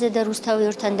საქმეზე და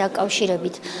რუსთავიორთან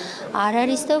დაკავშირებით არ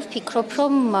არის და ვფიქრობ,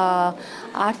 რომ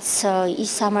არც ის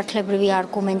სამართლებრივი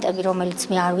არგუმენტები, რომელიც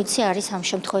მე არ ვიცი, არის ამ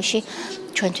შემთხვევაში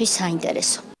ჩვენთვის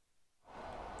საინტერესო.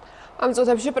 ამ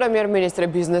წუთებში პრემიერ-მინისტრი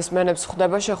ბიზნესმენებს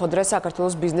ხვდება შეხვედრა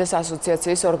საქართველოს ბიზნეს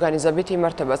ასოციაციის ორგანიზებით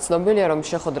იმართება. ცნობილია, რომ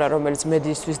შეხვედრა, რომელიც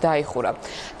მედიისთვის დაიხურა,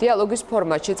 დიალოგის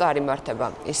ფორმატში წარიმართება.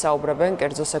 ისაუბრებენ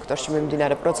კერძო სექტორში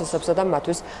მიმდინარე პროცესებსა და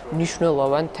მათთვის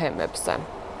მნიშვნელოვან თემებზე.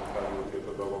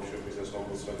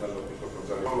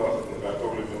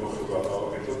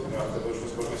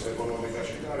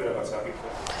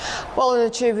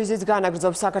 პოლონეთში ვიზიტს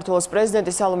განაგრძობს საქართველოს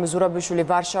პრეზიდენტი სალომე ზურაბიშვილი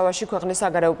ვარშავაში ქვეყნის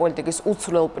საგარეო პოლიტიკის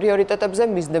უცვლელ პრიორიტეტებზე,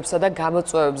 მიზნებსა და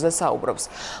გამოწვევებზე საუბრობს.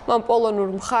 მან პოლონურ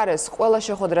მხარეს ყველა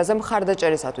შეხვედრაზე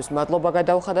მხარდაჭერისათვის მადლობა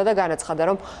გადაუხადა და განაცხადა,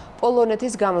 რომ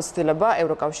პოლონეთის გამოცდილება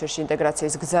ევროკავშირში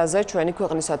ინტეგრაციის გზაზე ჩვენი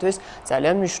ქვეყნისათვის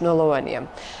ძალიან მნიშვნელოვანია.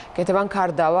 კეთებან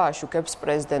ქარდავა აშუქებს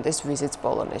პრეზიდენტის ვიზიტს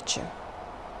პოლონეთში.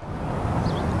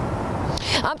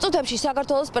 Ამ წუთებში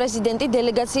საქართველოს პრეზიდენტი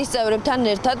დელეგაციის წევრებთან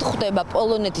ერთად ხვდება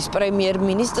პოლონეთის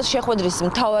პრემიერ-მინისტრს. შეხვედრის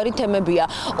მთავარი თემებია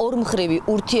ორმხრივი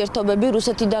ურთიერთობები,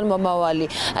 რუსეთიდან მომავალი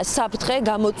საფრთხე,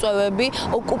 გამოწვევები,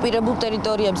 ოკუპირებულ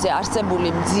ტერიტორიებზე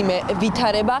არსებული მძიმე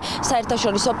ვითარება,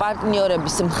 საერთაშორისო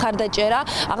პარტნიორების მხარდაჭერა,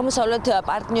 აღმოსავლეთ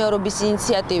პარტნიორობის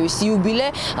ინიციატივის იუბილე.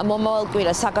 მომავალ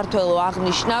კვირას საქართველო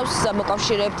აღნიშნავს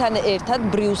მოკავშირეებთან ერთად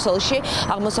ბრიუსელში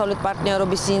აღმოსავლეთ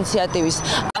პარტნიორობის ინიციატივის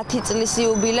 10 წლის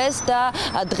იუბილეს და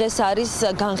დღეს არის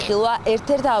განხილვა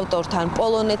ერთ-ერთ ავტორთან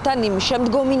პოლონეთთან იმ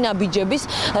შემდგომი ნაბიჯების,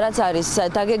 რაც არის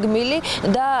დაგეგმილი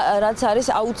და რაც არის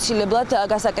აუცილებლად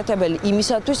გასაკეთებელი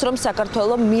იმისათვის, რომ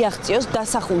საქართველო მიაღწიოს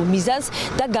დასახულ მიზანს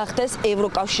და გახდეს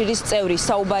ევროკავშირის წევრი.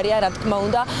 საუბარია, რა თქმა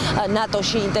უნდა,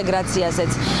 ნატოში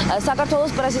ინტეგრაციაზეც.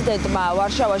 საქართველოს პრეზიდენტმა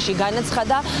ვარშავაში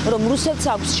განაცხადა, რომ რუსეთს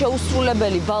აქვს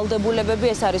შეუსრულებელი ვალდებულებები,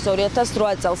 ეს არის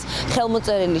 2008 წელს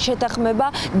ხელმოწერილი შეთანხმება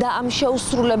და ამ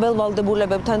შეუსრულებელ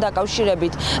ვალდებულებებთან დაკავშირებით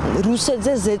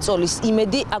რუსეთზე ზეწოლის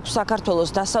იმედი აქვს საქართველოს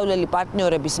დასავლელი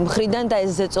პარტნიორების მხრიდან და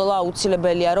ეს ზეწოლა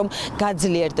აუცილებელია, რომ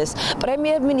გაძლიერდეს.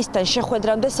 პრემიერ-მინისტრთან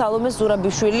შეხვედრამდე სალომე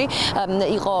ზურაბიშვილი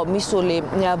იყო მისული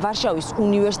ვარშავის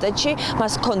უნივერსიტეტში,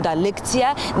 მას ჰქონდა ლექცია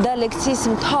და ლექციის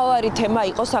მთავარი თემა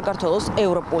იყო საქართველოს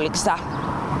ევროპული გზა.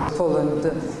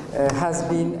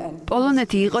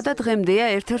 პოლონეთი იყო და დღემდეა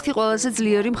ერთ-ერთი ყველაზე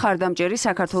ძლიერი მხარდამჭერი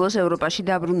საქართველოს ევროპაში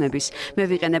დაბრუნების. მე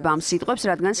ვიყენებ ამ სიტყვებს,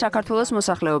 რადგან საქართველოს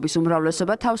მოსახლეობის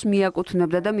უმრავლესობა თავს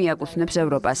მიაკუთვნებდა და მიაკუთვნებს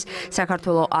ევროპას.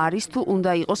 საქართველო არის თუ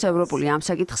უნდა იყოს ევროპული, ამ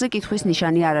საკითხზე კითხვის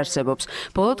ნიშანი არ არსებობს.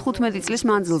 ბოლო 15 წლის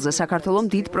მანძილზე საქართველომ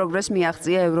დიდ პროგრესს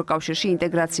მიაღწია ევროკავშირში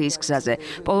ინტეგრაციის გზაზე.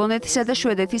 პოლონეთისა და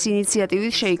შვედეთის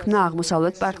ინიციატივით შეიქმნა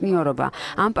აღმოსავლეთ პარტნიორობა.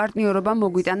 ამ პარტნიორობამ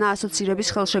მოგვიტანა ასოცირების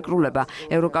ხელშეკრულება,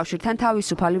 ევროკავშირთან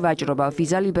თავისუფალი ვაჭრობა,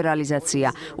 ვიზა ლიბერალიზაცია,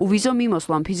 უვიზო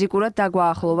მიმოსვლამ ფიზიკურად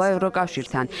დაგვაახლოვა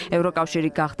ევროკავშირთან. ევროკავშირი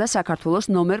გახდა საქართველოს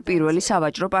ნომერ პირველი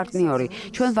სავაჭრო პარტნიორი.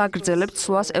 ჩვენ ვაგრძელებთ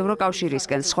სვლას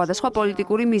ევროკავშირისკენ. სხვადასხვა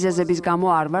პოლიტიკური მიზეზების გამო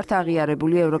არ ვართ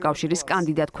აღიარებული ევროკავშირის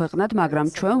კანდიდატ ქვეყნად, მაგრამ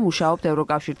ჩვენ მუშაობთ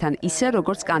ევროკავშირთან ისე,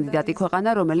 როგორც კანდიდატი ქვეყანა,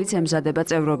 რომელიც ემზადება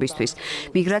წევრობისთვის.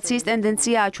 მიგრაციის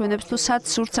ტენდენცია აჩვენებს, თუ სად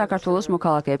სურთ საქართველოს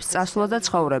მოქალაქეებს წასვლა და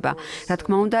ცხოვრება. რა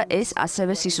თქმა უნდა, ეს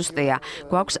ასევე სისუსტეა.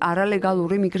 გვაქვს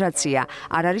არალეგალური მიგრაცია.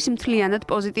 არ არის მთლიანად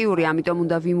პოზიტიური, ამიტომ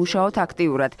უნდა ვიმუშაოთ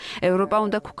აქტიურად. ევროპა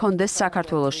უნდა გქონდეს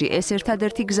საქართველოში. ეს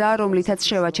ერთადერთი გზაა, რომლითაც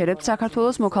შევაჩერებთ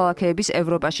საქართველოს მოქალაქეების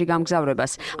ევროპაში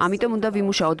გამგზავრებას. ამიტომ უნდა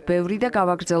ვიმუშაოთ ბევრი და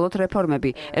გავაგრძელოთ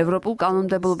რეფორმები. ევროპულ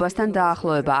კანონმდებლობასთან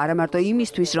დაახლოება, არა მარტო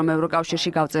იმისთვის, რომ ევროკავშირში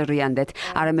გავწევრიანდეთ,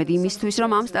 არამედ იმისთვის,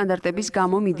 რომ ამ სტანდარტების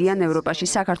გამო მიდიან ევროპაში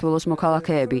საქართველოს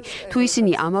მოქალაქეები. თუ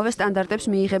ისინი ამავე სტანდარტებს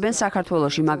მიიღებენ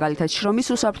საქართველოში, მაგალითად შრომის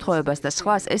უსაფრთხოებას და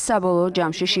სხვას, ეს საბოლოო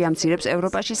ჯამში შეამცირებს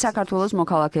ევროპაში საქართველოს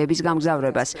მოქალაქეების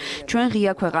გამგზავრებას. ჩვენ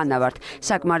ღია ქვეყანა ვართ.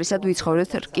 საკმარისად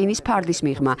ვიცხოვრეთ რკინის ფარდის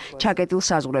მიღმა, ჩაკეტილ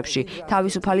საზღვრებში.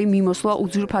 თავისუფალი მიმოსვლა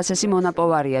უძვირფასესი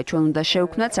მონაპოვარია. ჩვენ უნდა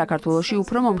შევქმნათ საქართველოში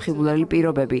უფრო მომხიბვლელი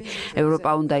პირობები.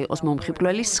 ევროპა უნდა იყოს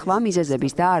მომხიბვლელი სხვა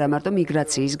მიზეზების და არა მარტო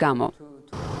მიგრაციის გამო.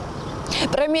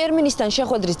 პრემიერ-მინისტრთან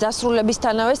შეხვედრის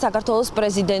დასრულებისთანავე საქართველოს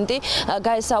პრეზიდენტი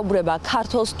გაესაუბრება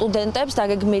ქართულ სტუდენტებს,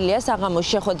 დაგეგმილია საღამოს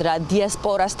შეხვედრა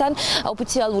დიასპორასთან.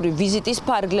 ოფიციალური ვიზიტის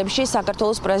ფარგლებში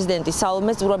საქართველოს პრეზიდენტი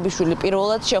სალომე ზურაბიშვილი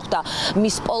პირველად შეხვდა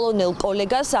მის პოლონელ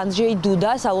კოლეგას ანჯეი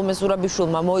დუდა. სალომე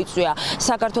ზურაბიშვილმა მოიწვია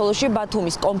საქართველოში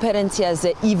ბათუმის კონფერენციაზე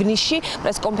ივნისში.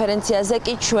 პრესკონფერენციაზე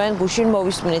კი ჩვენ გუშინ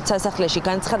მოვისმინეთ სასახლეში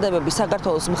განცხადებები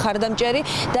საქართველოს მხარდამჭერი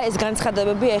და ეს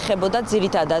განცხადებები ეხებოდა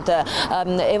ძირითადად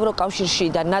ევროკავშირში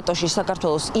და ნატოში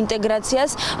საქართველოს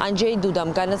ინტეგრაციას. ანჯეი დუდამ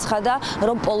განაცხადა,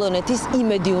 რომ პოლონეთის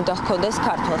იმედი უნდა ჰქონდეს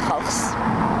ქართულ ხალხს.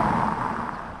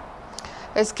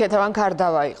 ეს ქეთევან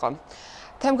კარდავა იყო.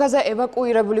 თემგაზე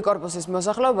ევაკუირებული კორპუსის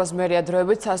მოსახლეობას მერია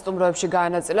დროებით სასტუმროებში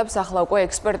გაანაწილებს, ახლა უკვე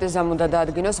ექსპერტიზამ უნდა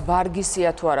დაადგინოს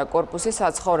ვარგისია თუ არა კორპუსი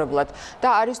საცხოვრებლად და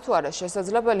არის თუ არა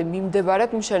შესაძლებელი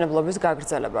მიმდებარედ მშენებლობის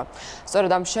გაგრძელება.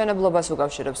 სწორედ ამ მშენებლობას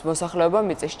უკავშირებს მოსახლეობა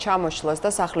მიწის ჩამოშლას და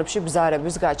სახლებში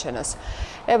ბზარების გაჩენას.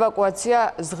 ევაკუაცია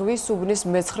ზღვის უბნის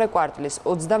მე-9 კვარტლის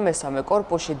 23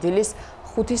 კორპუსში დილის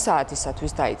 5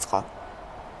 საათისათვის დაიწყო.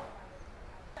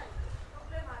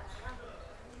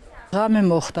 ღამე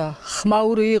მოხდა,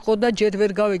 ხმაური იყო და ჯერ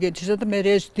ვერ გავიგეთ ისე და მე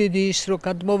ეს დიდი ის რო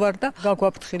გადმოვარდა,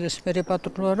 გაგვაფრთხილეს მე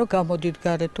პატრონმა რომ გამოდით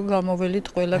გარეთ თუ გამოველით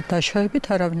ყველა დაშავებით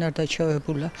არავინ არ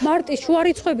დაჩავებულა. მარტის შუა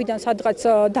რიცხვებიდან სადღაც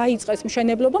დაიწყეს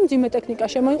მშენებლობა, მძიმე ტექნიკა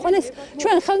შემოიყვანეს.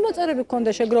 ჩვენ ხელმოწერები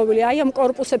გქონდა შეგროვილი, აი ამ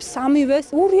კორპუსებს სამივეს.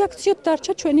 ურეაქციოდ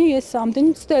დარჩა ჩვენი ეს ამდენი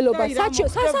მცდელობა.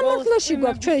 სასამართლოში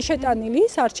გვაქვს ჩვენ შეტანილი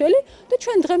სარჩელი და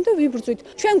ჩვენ დღემდე ვიბრძვით.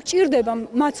 ჩვენ გვჭირდება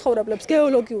მაცხოვრებლებს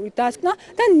გეოლოგიური დასკვნა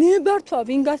და ნებართვა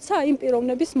ვინ გაცა იმ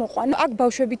პიროვნების მოყვანა. აქ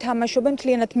ბავშვები თამაშობენ,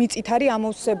 მთლიანად მიწით არის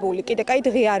ამოვსებული. კიდე კაი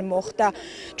დღე არ მოხდა.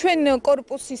 ჩვენ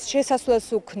კორპუსის შესასვლელს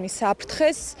უქმნის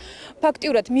საფრთხეს.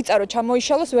 ფაქტიურად მიწა რო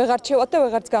ჩამოიშალოს, ვეღარ ჩევათ და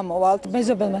ვეღარც გამოვალთ.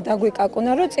 მეზობელმა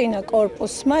დაგვიკაკუნა, რომ წინა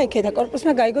კორპუსმა, იქეთა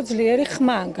კორპუსმა გაიგო ძლიერი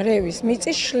ხმა, გრევის,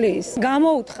 მიწის შლის.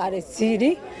 გამოუთხარეს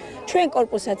ძირი, ჩვენ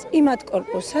კორპუსაც, იმათ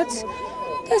კორპუსაც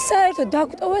და საერთოდ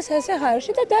დაგვტოვეს ესე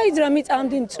ხარში და დაიძრა მიწა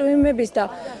ამდენ წვიმების და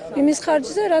იმის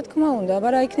ხარჯზე, რა თქმა უნდა, აბა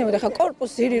რა იქნებოდა, ხა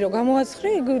კორპუსს ძირი რო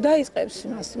გამოაცხრი, დაიწყებს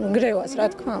იმას, გრევას, რა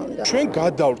თქმა უნდა. ჩვენ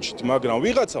გადავრჩით, მაგრამ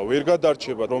ვიღაცა ვერ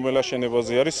გადარჩება, რომელ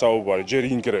აშენებაზე არის საუბარი, ჯერ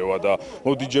ინგრევა და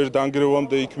მოდი ჯერ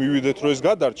დანგრევამდე იქ მივიდეთ, რომ ეს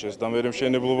გადარჩეს და მე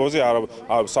მშენებლობაზე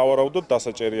სავარაუდოდ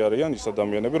დასაჭერი არიან ის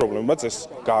ადამიანები, რომლებმაც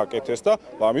ეს გააკეთეს და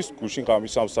ამის გუშინ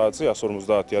ღამის 3 საათზე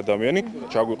 150 ადამიანი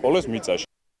ჩაგვიყოლეს მიწაში.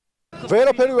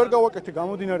 ვერაფერი ვერ გავაკეთე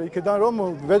გამომდინარე იქიდან რომ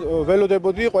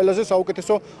ველოდებოდი ყველაზე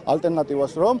საუკეთესო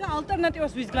ალტერნატივას რომ და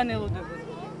ალტერნატივას ვისგან ელოდებოდი?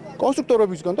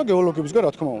 კონსტრუქტორებისგან და გეოლოგებისგან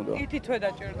რა თქმა უნდა. ითი თვე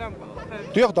დაჭირდა?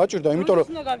 დიახ, დაჭირდა, იმიტომ რომ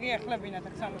უნდა გაგიახლებინათ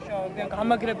აქ სამუშაოები, ან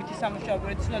გამაგრებითი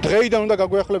სამუშაოები ცნოთ. დღეიდან უნდა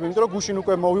გაგვიახლებინათ, იმიტომ რომ გუშინ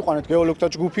უკვე მოვიყვანეთ გეოლოგთა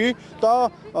ჯგუფი და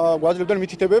გვაძლევდნენ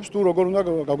მითითებებს თუ როგორ უნდა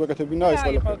გაგვეკეთებინა ეს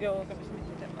ყველაფერი.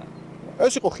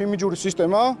 ეს იყო ხიმიჯური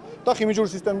სისტემა და ხიმიჯური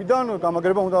სისტემიდან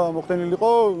გამაგრება უნდა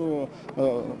მოხდენილიყო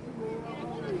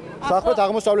სამხრეთ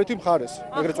აღმოსავლეთი მხარეს,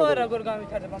 ეგრეთ წოდებული. ახლა როგორ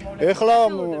განვითარდება მოვლენა?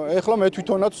 ეხლა მე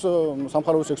თვითონაც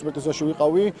სამხაროების ექსპერტიზაში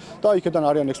ვიყავი და იქიდან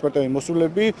არიან ექსპერტები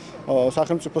მოსულები,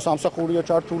 სახელმწიფო სამსახურია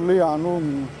ჩართული, ანუ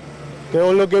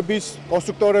გეოლოგების,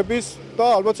 კონსტრუქტორების და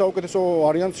ალბათ საუკეთესო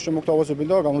ვარიანტს შემოგთავაზებენ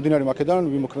და გამომდინარე აქედან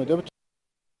ვიმოქმედებთ.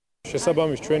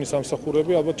 შესაბამის ჩვენი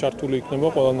სამსახურები ალბათ ჩართული იქნება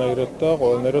ყველანაირად და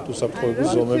ყველანაირად უსაფრთხოების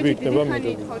ზომები იქნება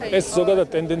მიღებული. ეს ზოგადად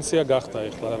ტენდენცია გახდა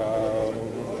ეხლა რა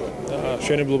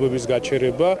მშენებლობების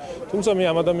გაჩერება, თუმცა მე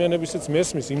ამ ადამიანებისაც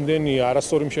მესმის იმდენი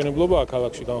არასწორი მშენებლობაა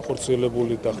ქალაქში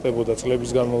განხორციელებული და ხდებოდა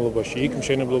წლების განმავლობაში, იქ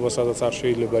მშენებლობა სადაც არ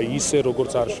შეიძლება ისე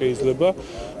როგორც არ შეიძლება.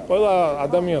 ყველა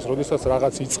ადამიანს, როდესაც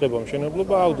რაღაც იწყება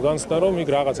მშენებლობა, აუთ განცდა რომ იქ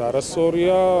რაღაც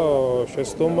არასწორია,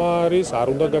 შეცდომა არის, არ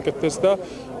უნდა გაკეთდეს და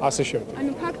ასე შემდეგ.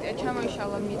 ანუ ფაქტია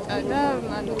ჩამოიშალა მიწა და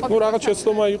ანუ რაღაც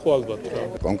შეცდომა იყო ალბათ რა.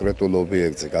 კონკრეტულ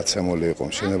ობიექტზე გაცემული იყო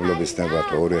მშენებლობის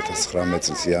ნებართვა 2019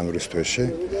 წლის იანვრის თვეში.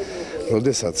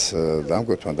 როდესაც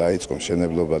დამკვეთმა დაიწყო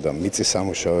მშენებლობა და მიწის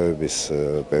სამუშაოების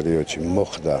პერიოდში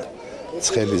მოხდა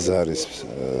ცხელი ზარის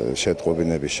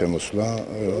შეტყობინების შემოსვლა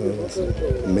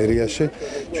მერიაში,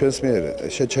 ჩვენს მიერ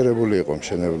შეჩერებული იყო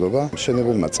მშენებლობა.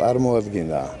 მშენებელმა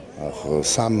წარმოადგინა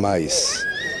 3 მაისს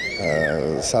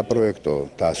საპროექტო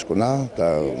დასკვნა და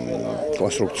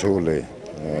კონსტრუქციული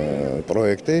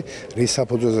პროექტი, რის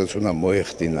საფუძველზეც უნდა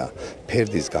მოეხდინა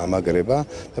ფერდის გამაგრება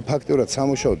და ფაქტიურად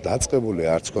სამუშაო დაწყებული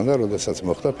არც ჰქონდა, როდესაც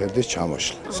მოხდა ფერდის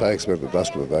ჩამოშლა. საექსპერტო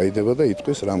დასკვნა დაიდება და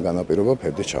იტყვის რამ განაპირობა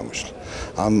ფერდის ჩამოშლა.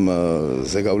 ამ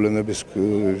ზეგავლენების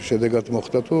შედეგად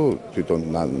მოხდა თუ თვითონ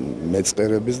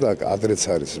მეწყერების და ადრეც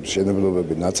არის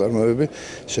მშენებლობები, ნაწარმოებები,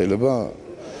 შეიძლება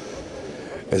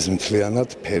ეს მთლიანად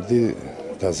ფერდი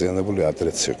დაზიანებული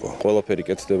ადრეც იყო. ყველაფერი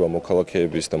კეთდება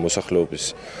მოქალაქეების და მოსახლეობის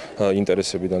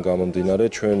ინტერესებიდან გამომდინარე.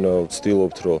 ჩვენ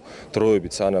ვცდილობთ, რომ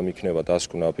დროებით სანამ იქნება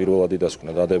დასკვნა, პირველადი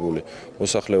დასკვნა დადებული,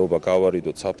 მოსახლეობა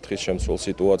გავარიდოთ საფრთხის შემცველ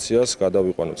სიტუაციას,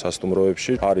 გადავიყვანოთ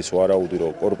სასტუმროებში. არის ვარაუდი,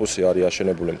 რომ კორპუსი არის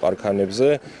აშენებული მყარქანებზე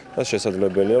და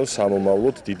შესაძლებელია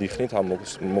სამომავლოდ დიდი ხნით ამ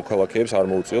მოქალაქეებს არ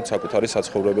მოუწიოთ საკუთარი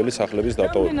საცხოვრებელი სახლების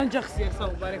დატოვება. რამდენი ოჯახია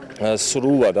საუბარი?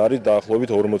 სრულად არის დაახლოებით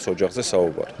 40 ოჯახზე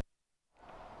საუბარი.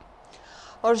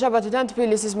 ორშაბათიდან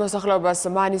თბილისის მოსახლეობას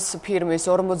მანის ფირმის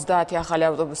 50 ახალი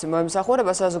ავტობუსი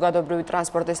მოემსახურება. საზოგადოებრივი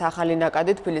ტრანსპორტის ახალი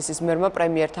ნაკადი თბილისის მერმა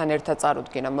პრემიერთან ერთად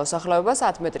წარუდგინა. მოსახლეობას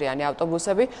 10 მეტრიანი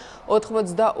ავტობუსები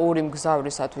 82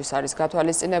 მგზავრისათვის არის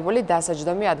გათვალისწინებული,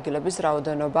 დასაჯდომი ადგილების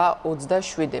რაოდენობა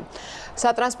 27.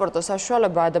 სატრანსპორტო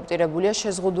საშუალება ადაპტირებულია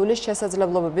შეზღუდული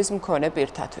შესაძლებლობების მქონე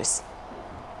პირთათვის.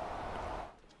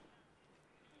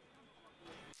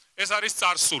 ეს არის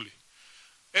წარსული.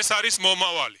 ეს არის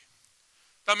მომავალი.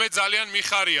 და მე ძალიან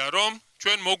მიხარია, რომ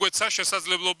ჩვენ მოგვეცა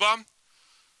შესაძლებლობა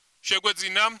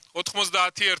შეგვეძინა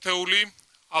 90 ერთეული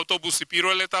ავტობუსი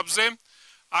პირველ ეტაპზე,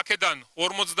 აქედან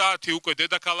 50 უკვე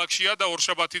დედაქალაქშია და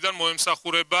ორშაბათიდან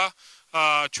მოემსახურება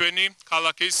ჩვენი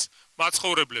ქალაქის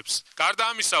მაცხოვრებლებს. გარდა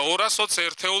ამისა 220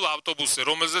 ერთეულ ავტობუსზე,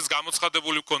 რომელზეც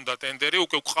გამოცხადებული ჰქონდა ტენდერი,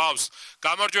 უკვე გვყავს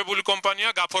გამარჯვებული კომპანია,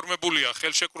 გაფორმებულია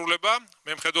ხელშეკრულება,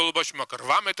 მე მხედველობაში მაქვს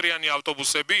 8 მეტრიანი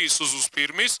ავტობუსები ისუზუს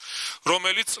ფირმის,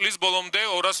 რომელიც წლის ბოლომდე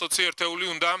 220 ერთეული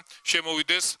უნდა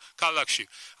შემოვიდეს ქალაქში.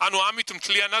 ანუ ამით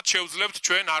მთლიანად შევძლებთ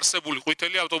ჩვენ არსებული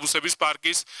ყვითელი ავტობუსების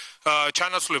პარკის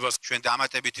ჩანაცვლებას. ჩვენ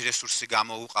დამატებითი რესურსი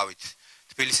გამოვუყავით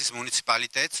თბილისის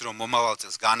მუნიციპალიტეტს, რომ მომავალ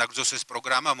წელს განაგრძოს ეს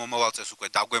პროგრამა, მომავალ წელს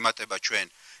უკვე დაგვემატება ჩვენ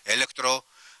ელექტრო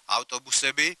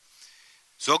ავტობუსები.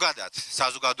 ზოგადად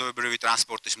საზოგადოებრივი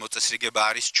ტრანსპორტის მოწესრიგება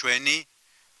არის ჩვენი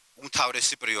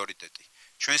უმთავრესი პრიორიტეტი.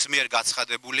 ჩვენს მიერ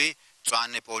გაცხადებული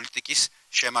მწვანე პოლიტიკის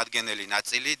შემადგენელი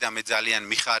ნაწილი და მე ძალიან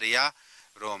მიხარია,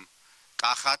 რომ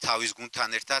კახა თავის გუნდთან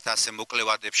ერთად ასე მოკლე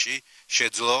ვადებში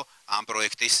შეძლო ამ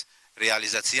პროექტის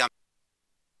რეალიზაცია.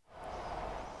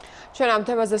 ჩვენ ამ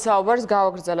თემაზე საუბარს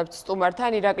გავაგრძელებთ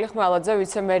სტუმართან. ირაკლი ხმალაძე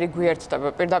ვიცე-მერი გვიერთდება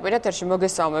პირდაპირ ეთერში.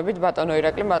 მოგესალმებით ბატონო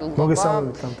ირაკლი, მადლობა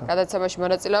გადაცემაში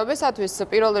მონაწილეობისათვის.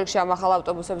 პირველ რიგში ამ ახალ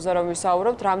ავტობუსებზე რომ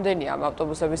ვისაუბრებთ, რამდენია ამ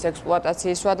ავტობუსების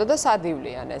ექსპლუატაციის ვადა და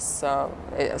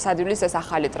სადივლის ეს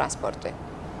ახალი ტრანსპორტი?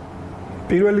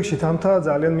 პირველ რიგში თამთა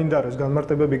ძალიან მინდა რომ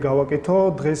განმარტებები გავაკეთო.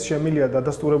 დღეს შემიძლია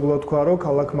დადასტურებულად თქვა, რომ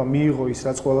ქალაქმა მიიღო ის,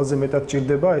 რაც ყველაზე მეტად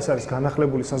ჭირდება, ეს არის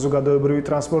განახლებული საზოგადოებრივი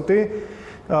ტრანსპორტი.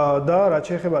 და რაც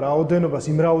შეეხება რაოდენობას,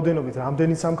 იმ რაოდენობით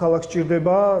რამდენი სამქალაქს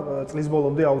ჭირდება, წლის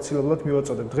ბოლომდე აუცილებლად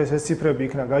მივაწოდებ. დღეს ეს ციფრები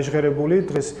იქნა გაჟღერებული,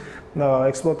 დღეს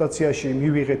ექსპლუატაციაში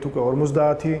მივიღეთ უკვე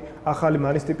 50 ახალი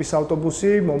მანის ტიპის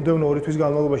ავტობუსი, მომდევნო 2 თვის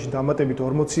განმავლობაში დამატებით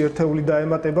 40 ერთეული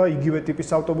დაემატება იგივე ტიპის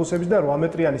ავტობუსების და 8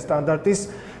 მეტრიანი სტანდარტის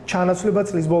ჩანაცვლება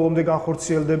წლის ბოლომდე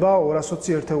განხორციელდება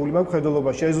 220 ერთეული მაქვს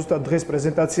მხედველობაში. ეს ზუსტად დღეს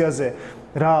პრეზენტაციაზე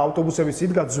რა ავტობუსების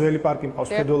იდგა ძველი პარკი მყავს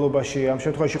მხედველობაში, ამ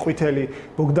შემთხვევაში ყვითელი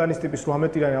ბოგდანის ტიპის 8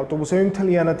 მეტრიანი ავტობუსები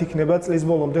მთლიანად იქნება წლის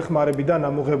ბოლომდე ხმარებიდან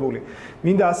ამოღებული.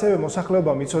 მინდა ასევე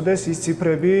მოსახლეობამ იცოდეს ის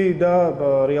ციფრები და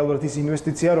რეალურად ის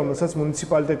ინვესტიცია, რომელსაც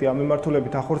მუნიციპალიტეტი ამ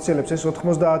მიმართულებით ახორციელებს, ეს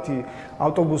 90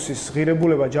 ავტობუსის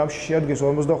ღირებულება ჯამში შეადგენს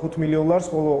 45 მილიონ ლარს,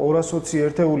 ხოლო 220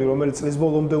 ერთეული, რომელიც წლის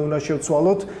ბოლომდე უნდა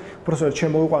შევცვალოთ, უბრალოდ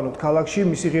შემოვიყვანოთ ქალაქში,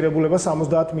 მისი ღირებულება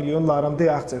 70 მილიონ ლარამდე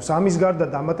აღწევს. ამის გარდა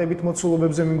დამატებით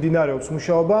მოცულობებზე მიმდინარეობს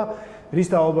მუშაობა, რის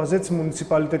დაობაზეც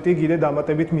მუნიციპალიტეტი კიდე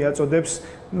დამატებით მიაწოდებს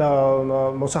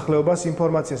მოსახლეობას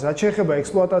ინფორმაციას. რაც შეეხება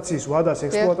ექსპლუატაციის ვადას,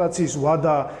 ექსპლუატაციის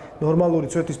ვადა ნორმალური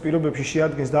წვეთის პირობებში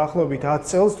შეადგენს დაახლოებით 10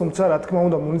 წელს, თუმცა რა თქმა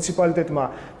უნდა მუნიციპალიტეტმა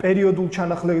პერიოდულ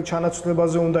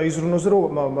ჩანაცვლებაზე უნდა იზრუნოს,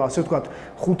 რომ ასე ვთქვათ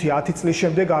 5-10 წლის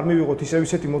შემდეგ არ მივიღოთ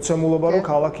ისეთი მოცემულობა, რომ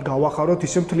ქალაქი გავახაროთ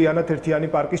ისე მთლიანად ერთიანი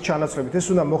პარკის ჩანაცვლებით. ეს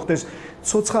უნდა მოხდეს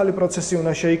ცოცხალი პროცესი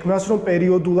უნდა შეიქმნას, რომ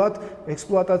პერიოდულად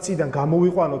ექსპლუატაციიდან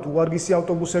გამოვიყვანოთ უვარგისი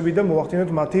ავტობუსები და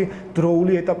მოვახდინოთ მათი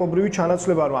დროული ეტაპობრივი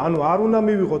ჩანაცვლება, რომ ანუ არ უნდა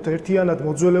მივიღოთ ერთიანად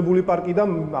მოძველებული პარკი და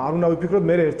არ უნდა ვიფიქროთ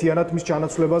მე ერთიანად მის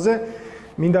ჩანაცვლებაზე.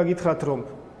 მინდა გითხრათ,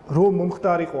 რომ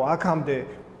მომხდარიყო აქამდე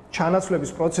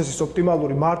ჩანაცვლების პროცესის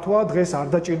ოპტიმალური მართვა, დღეს არ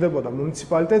დაჭირდებოდა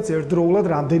მუნიციპალიტეტს ერთდროულად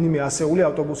რამდენიმე ასეული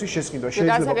ავტობუსის შესყიდვა.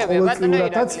 შეიძლება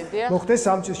ყოველწლიურადაც მოხდეს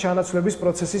ამ ჩანაცვლების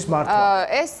პროცესის მართვა.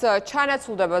 ეს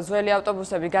ჩანაცვლდება ძველი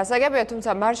ავტობუსები გასაგებია,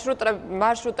 თუმცა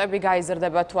მარშრუტები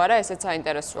გაიზრდება თუ არა, ესეც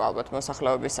საინტერესოა ალბათ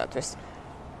მოსახლეობისათვის.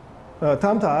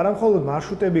 თამთა არა მხოლოდ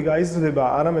მარშრუტები გაიზრდება,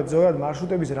 არამედ ზოგადად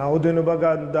მარშრუტების რაოდენობა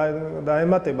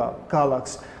დაემატება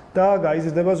ქალაქს. და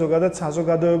გაიზრდება ზოგადად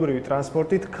საზოგადოებრივი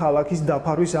ტრანსპორტით ქალაქის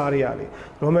დაფარვის არეალი,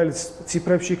 რომელიც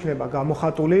ციფრებში იქნება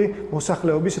გამოხატული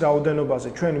მოსახლეობის რაოდენობაზე.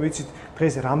 ჩვენ ვიცით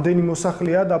დღეს რამდენი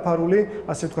მოსახლეა დაფარული,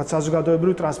 ასე ვთქვათ,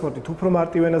 საზოგადოებრივი ტრანსპორტით. უფრო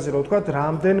მარტივ ენაზე რო ვთქვათ,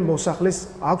 რამდენ მოსახლეს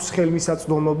აქვს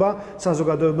ხელმისაწვდომობა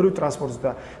საზოგადოებრივი ტრანსპორტზე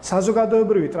და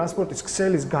საზოგადოებრივი ტრანსპორტის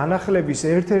ქსელის განახლების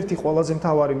ერთ-ერთი ყველაზე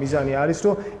მთავარი მიზანი არის,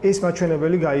 რომ ეს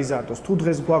მაჩვენებელი გაიზარდოს. თუ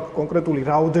დღეს გვაქვს კონკრეტული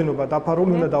რაოდენობა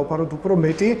დაფარული, უნდა დავფაროთ უფრო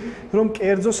მეტი, რომ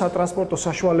კერძო სატრანსპორტო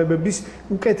საშუალებების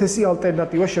უკეთესი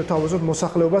ალტერნატივა შევთავაზოთ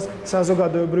მოსახლეობას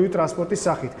საზოგადოებრივი ტრანსპორტის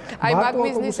სახით. აი მაგ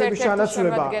ბიზნეს ერთ-ერთი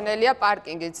შემადგენელია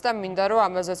პარკინგიც და მინდა რომ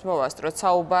ამაზეც მოვასწროთ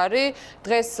საუბარი.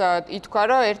 დღეს ითქვა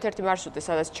რომ ერთ-ერთი მარშრუტი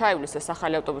სადაც ჩაივლის ეს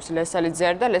ახალი ავტობუსი ლესელიძე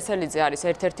არის და ლესელიძე არის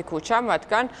ერთ-ერთი ქუჩა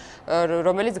მათგან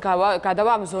რომელიც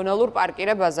გადავა ამ ზონალურ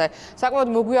პარკირებაზე. საკმაოდ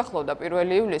მოგვიახლოვდა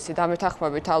 1 ივლისი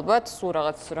დამეთანხმებით ალბათ სულ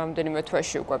რაღაც რამდენიმე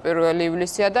თვეში უკვე 1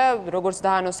 ივლისია და როგორც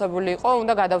დაანონსებული იყო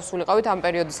უნდა გადავსულიყავით ამ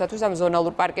პერიოდისათვის ამ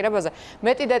ზონალურ პარკირებაზე.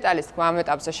 მეტი დეტალის თქმა ამ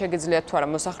ეტაპზე შეგიძლიათ თუ არა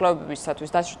მოსახლეობისათვის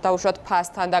დაუშვათ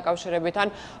ფასთან დაკავშირებით ან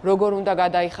როგორ უნდა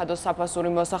გადაიხადოს საფასური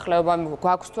მოსახლეობამ,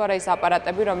 გვაქვს თუ არა ის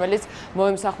აპარატები, რომელიც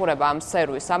მოემსახურება ამ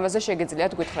სერვისს. ამაზე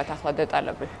შეგიძლიათ გითხრათ ახლა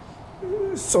დეტალები.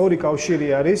 სწორი კავშირი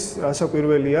არის,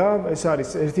 რასაკვირველია, ეს არის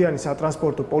ერთიანი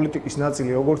სატრანსპორტო პოლიტიკის ნაწილი,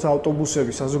 როგორც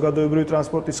ავტობუსების, საზოგადოებრივი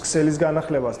ტრანსპორტის ქსელის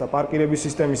განახლებას და პარკირების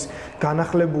სისტემის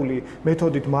განახლებული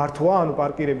მეთოდით მართვა, ანუ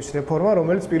პარკირების რეფორმა,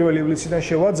 რომელიც 1 ივლისიდან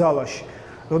შევა ძალაში.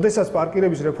 როდესაც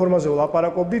პარკირების რეფორმაზე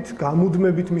ვლაპარაკობდით,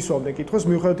 გამუდმებით მისვავდნენ კითხვას,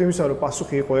 მიუხედავად იმისა, რომ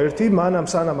პასუხი იყო ერთი, მანამ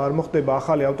სანამ არ მოხდება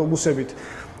ახალი ავტობუსებით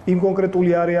იმ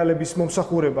კონკრეტული არეალების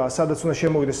მომსახურება, სადაც უნდა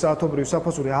შემოვიდეს საათობრივი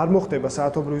საფასური, არ მოხდება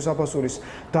საათობრივი საფასურის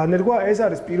დანერგვა, ეს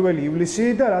არის 1 ივლისი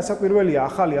და რასაკვირველია,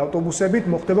 ახალი ავტობუსებით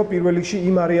მოხდება პირველ რიგში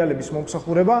იმ არეალების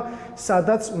მომსახურება,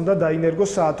 სადაც უნდა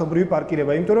დაინერგოს საათობრივი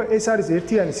პარკირება, იმიტომ რომ ეს არის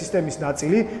ერთიანი სისტემის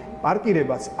ნაწილი,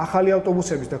 პარკირებაც, ახალი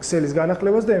ავტობუსების და ქსელის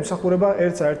განახლებას და ემსახურება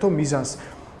ერთ საერთო მიზანს.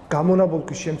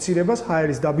 გამონაბოლქვის შემცირებას,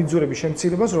 ჰაერის დაბინძურების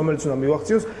შემცირებას, რომელიც უნდა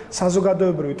მივახციოს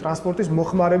საზოგადოებრივი ტრანსპორტის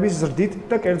მოხმარების ზრდით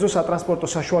და კერძო სატრანსპორტო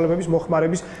საშუალებების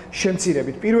მოხმარების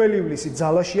შემცირებით. 1 ივლისი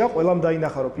ძალაშია, ყველამ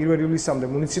დაინახა, რომ 1 ივლისამდე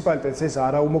მუნიციპალიტეტს ეს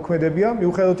არ აუმოქმედებია.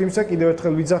 მიუხედავად იმისა, კიდევ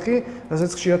ერთხელ ვიძახი,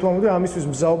 რასაც ხშირად ვამბობ, ამისთვის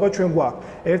მზაობა ჩვენ გვაქვს.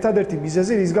 ერთადერთი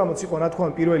მიზეზი, რის გამოც იყო რა თქმა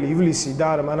უნდა 1 ივლისი და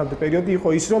არა მანამდე პერიოდი იყო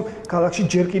ის, რომ ქალაქში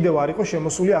ჯერ კიდევ არ იყო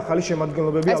შემოსული ახალი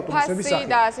შემადგენლობები ავტობუსების სახით.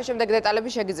 და ასე შემდეგ დეტალები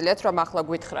შეგიძლიათ რომ ახლა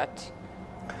გვითხრათ.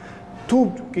 თუ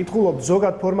კითხულობთ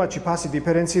ზოგად ფორმატში ფასი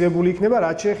დიფერენცირებული იქნება,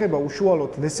 რაც შეეხება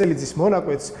უშუალოდ ლესელიძის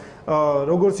მონაკვეთს,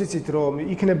 როგორც იცით, რომ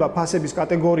იქნება ფასების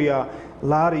კატეგორია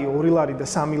ლარი, 2 ლარი და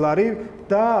 3 ლარი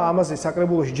და ამაზე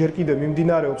საკრებულოში ჯერ კიდევ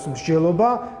მიმდინარეობს მსჯელობა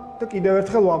და კიდევ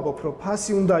ერთხელ ვამბობ, რომ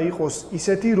ფასი უნდა იყოს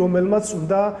ისეთი, რომელმაც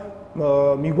უნდა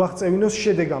მიგვაღწევინოს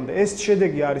შედეგამდე. ეს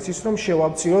შედეგი არის ის, რომ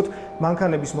შევამციროთ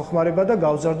მანქანების მოხმარება და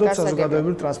გავზარდოთ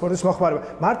საზოგადოებრივი ტრანსპორტის მოხმარება.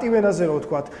 მარტივ ენაზე რო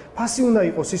ვთქვათ, ფასი უნდა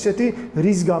იყოს ისეთი,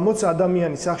 რის გამოც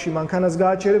ადამიანი სახში მანქანას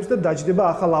გააჩერებს და დაჯდება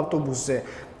ახალ ავტობუსზე.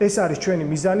 ეს არის ჩვენი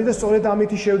მიზანი და სწორედ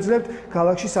ამით შევძლებთ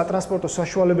ქალაქში სატრანსპორტო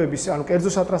საშუალებების, ანუ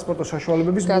კერძო სატრანსპორტო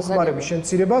საშუალებების მოხმარების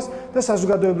შემცირებას და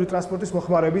საზოგადოებრივი ტრანსპორტის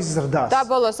მოხმარების ზრდას. და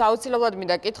ბოლოს აუცილებლად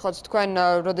მინდა კითხოთ, თქვენ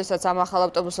როდესაც ამ ახალ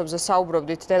ავტობუსებზე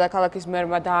საუბრობდით, დედაქალაქის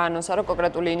მერმა დაანონსა, რომ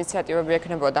კონკრეტული ინიციატივები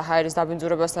ექნებოდა ჰაერის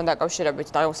დაბინძურებასთან დაკავშირებით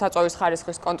და საწვავის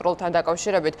ხარისხის კონტროლთან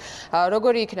დაკავშირებით.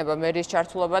 როგორი იქნება მერის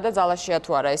ჩართულობა და ძალაშია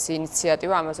თუ არა ეს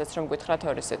ინიციატივა, ამასაც რომ გითხრათ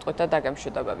ორი სიტყვით და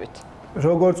დაგემშვიდობებით.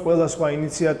 როგორც ყველა სხვა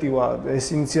ინიციატივა, ეს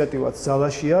ინიციატივაც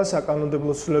ძალაშია,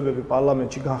 საკანონმდებლო ცვლილებები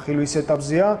პარლამენტში განხილვის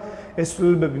ეტაპზეა. ეს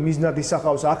ცვლილებები მიზნად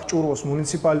ისახავს აღჭურვოს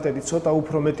მუნიციპალიტეტი ცოტა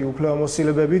უფრო მეტი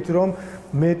უფლებამოსილებებით, რომ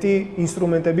მეტი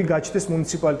ინსტრუმენტები გაჩნდეს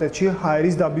მუნიციპალიტეტში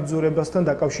ჰაერის დაბინძურებასთან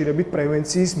დაკავშირებით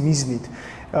პრევენციის მიზნით.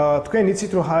 თქვენ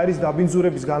იცით, რომ ჰაერის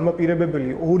დაბინძურების განმაპირებებელი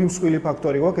ორი მსხვილი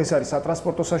ფაქტორი გვაქვს, ეს არის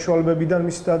სატრანსპორტო საშუალებებიდან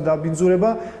მისი დაბინძურება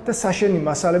და საშენი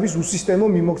მასალების უსისტემო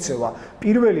მიმოქცევა.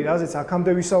 პირველი, რაზეც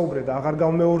აქამდე ვისაუბრე და აღარ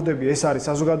გამეორდები, ეს არის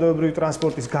საზოგადოებრივი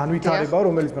ტრანსპორტის განვითარება,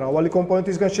 რომელიც მრავალი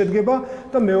კომპონენტისგან შედგება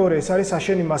და მეორე, ეს არის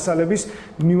საშენი მასალების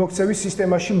მიმოქცევის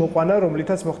სისტემაში მოყვანა,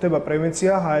 რომლითაც მოხდება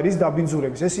პრევენცია ჰაერის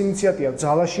დაბინძურების. ეს ინიციატივა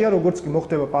ძალაშია, როგორც კი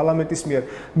მოხდება პარლამენტის მიერ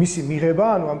მისი მიღება,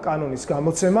 ანუ ამ კანონის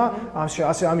გამოცემა,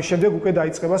 ამის შემდეგ უკვე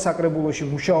დაიწყება საკრებულოში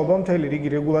მუშაობა მთელი რიგი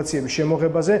რეგულაციების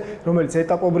შემოღებაზე, რომელიც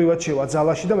ეტაპობრივად შევა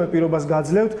ძალაში და მე პირობას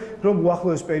გაძლევთ, რომ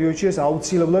უახლოეს პერიოდში ეს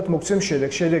აუცილებლად მოგცემს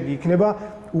შედეგს. შედეგი იქნება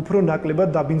უფრო ნაკლებად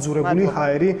დაბინძურებული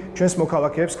ჰაერი ჩვენს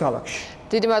მოქალაქეებს ქალაქში.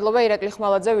 დიდი მადლობა ირაკლი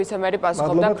ხმალაძე, ვიცე-მერი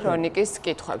პასუხობდა ქრონიკის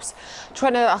კითხვებს.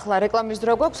 ჩვენ ახლა რეკლამის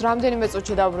დრო გვაქვს, რამდენიმე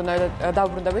წუთში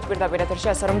დავბრუნდებით პირდაპირ ეთერში,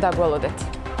 ასე რომ დაგველოდეთ.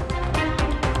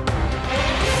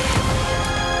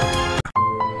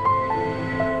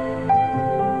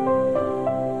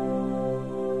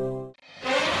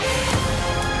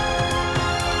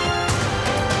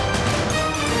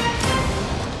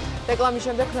 რეკლამის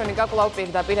შემდეგ ქრონიკა კვლავ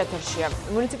პირდაპირ ეთერშია.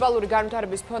 მუნიციპალური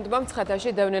განვითარების ფონდმა მცხეთაში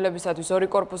დევნილებისათვის 2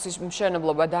 კორპუსის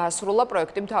მშენებლობა დაასრულა,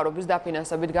 პროექტი მთავრობის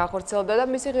დაფინანსებით განხორციელდა და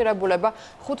მისი ღირებულება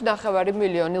 5,9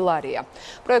 მილიონი ლარია.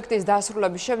 პროექტის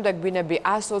დასრულების შემდეგ ბინები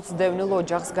 120 დევნილ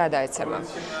ოჯახს გადაეცემა.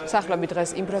 სახლები დღეს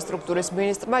ინფრასტრუქტურის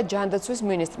მინისტრმა, ჯანდაცვის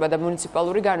მინისტრმა და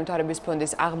მუნიციპალური განვითარების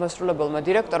ფონდის აღმასრულებელმა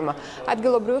დირექტორმა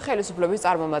ადგილობრივი ხელისუფლების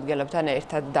წარმომადგენლებთან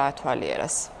ერთად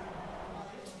დაათვალიერეს.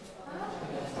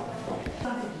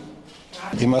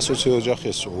 იმ 120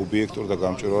 ოჯახის ობიექტურ და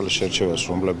გამჭვირვალე შერჩევას,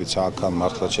 რომლებიც აქ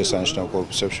მართლაც შესანიშნავ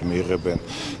კორპუსებში მიიღებენ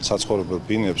საცხოვრებელ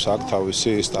ბინებს, აქ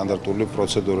თავისი სტანდარტული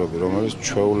პროცედურები, რომელიც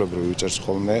ჩვეულებრივ იწერს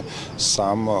ხოლმე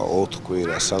 3-4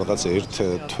 კვირას, სადღაც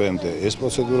 1 თვემდე. ეს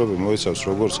პროცედურები მოიცავს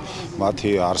როგორც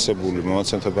მათი არსებული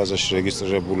მონაცემთა ბაზაში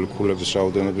რეგისტრირებული ქულების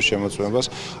რაოდენობის შემოწმებას,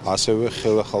 ასევე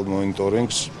ხელახალ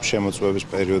მონიტორინგს შემოწმების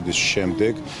პერიოდის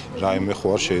შემდეგ, რაიმე ხო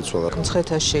არ შეიცვალა.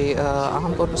 მცხეთაში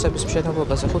ამ კორპუსების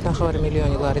მშენებლობაზე 5,9 მილიონი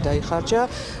ლარი დაიხარჯა,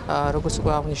 როგორც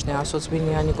უკვე აღნიშნე 120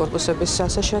 ბინიანი კორპუსების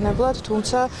ასაშენებლად,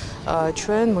 თუმცა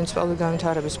ჩვენ მუნიციპალური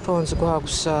განვითარების ფონდს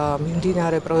გვაქვს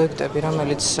მიმდინარე პროექტები,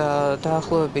 რომელიც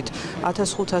დაახლოებით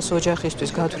 1500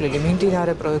 ოჯახისთვის გათვლილი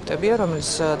მიმდინარე პროექტებია, რომელიც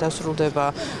დასრულდება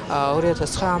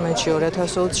 2019-ში,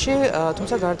 2020-ში,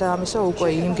 თუმცა გარდა ამისა უკვე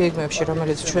იმ გეგმებში,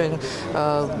 რომელიც ჩვენ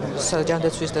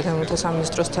ჯანდაცვის და დევნილთა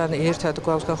სამინისტროსთან ერთად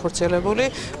გვაქვს განხორციელებული,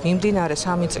 მიმდინარე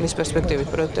 3 წლის პერსპექტივით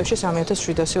პროექტებში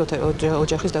 3700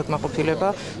 ოჯახის დაკმაყოფილება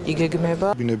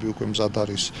იგეგმება. ბინები უკვე მზად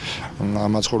არის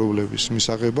მაცხოვრებლების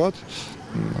მისაღებად.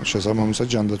 შესაბამისად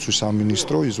ჯანდაცვის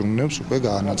სამინისტრო იზრუნებს უკვე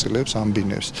გაანაწილებს ამ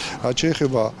ბინებს. რაც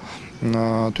შეეხება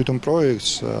თვითონ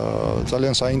პროექტს,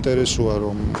 ძალიან საინტერესოა,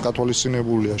 რომ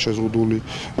გათვალისწინებულია შეზღუდული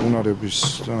უნარების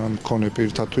მქონე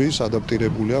პირთათვის,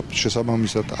 ადაპტირებულია,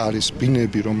 შესაბამისად არის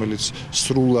ბინები, რომელიც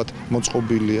სრულად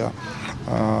მოწყობილია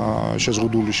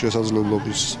შეზღუდული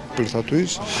შესაძლებლობის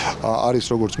პირთათვის, არის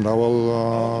როგორც მრავალ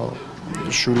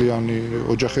შულიანი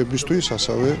ოჯახებისთვის,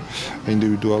 ასევე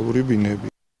ინდივიდუალური ბინები.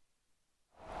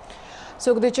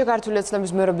 ზუგდიდში ქართული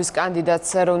ოცნების მერობის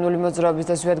კანდიდატს ეროვნული მოძრაობის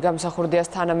და ზვიადგამსახურდიას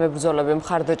თანამებრძოლები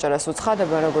მხარდაჭერას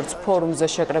უცხადებენ, როგორც ფორუმზე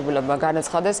შეკრებილებმა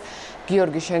განაცხადეს,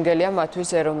 გიორგი შენგელია მათთვის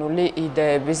ეროვნული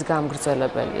იდეების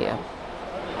გამგრძელებელია.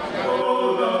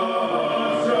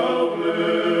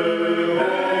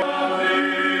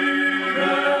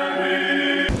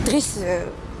 დღეს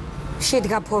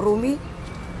შედგა ფორუმი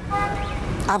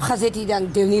აფხაზეთიდან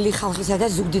დევნილი ხალხისა და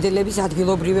ზუგდიდელების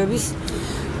ადგილობრივების,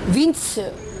 ვინც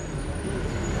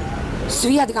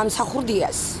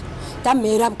ზვიადგამსახურდიას და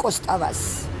მერაბ კოსტავას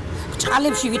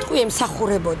ბრჭყალებში ვიტყვი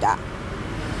ემსახურებოდა.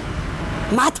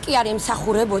 მათ კი არ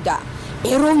ემსახურებოდა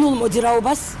ეროვნულ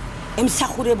მოძრაობას,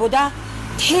 ემსახურებოდა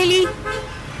მთელი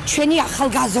ჩვენი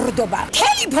ახალგაზრდობა.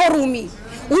 მთელი ფორუმი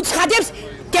უცხადებს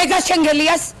გეგა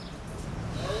შენგელიას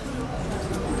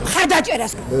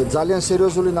მხარდაჭერას. ძალიან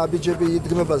სერიოზული ნაბიჯები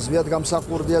იდგმება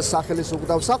ზვიადგამსახურდიას სახელის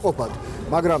უკდავსაყოფად,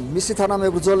 მაგრამ მისი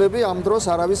თანამებრძოლები ამ დროს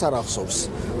არავის არ ახსოვს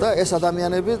და ეს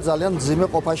ადამიანები ძალიან მძიმე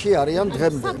ყოფაში არიან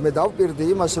დღემდე. მე დავპირდი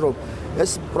იმას, რომ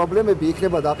ეს პრობლემები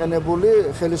იქნება დაყენებული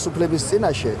ხელისუფლების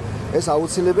წინაშე. ეს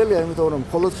აუცილებელია, იმიტომ რომ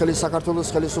მხოლოდ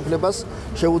საქართველოს ხელისუფლებას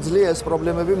შეუძლია ეს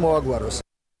პრობლემები მოაგვაროს.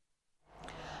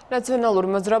 ნაციონალური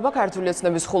მოძრაობა ქართული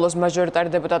ოცნების ხულოს მაჟორიტარი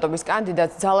დეპუტატობის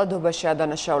კანდიდატს ძალადობაში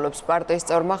ადანაშაულებს. პარტიის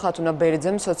წევრმა ხათუნა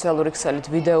ბერიძემ სოციალური ქსელით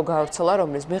ვიდეო გაავრცელა,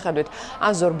 რომლის მიხედვით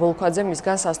ანზორ ბოლქვაძე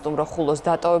მისგან სასტუმრო ხულოს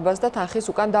დატოვებას და თანხის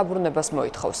უკან დაბრუნებას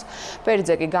მოითხოვს.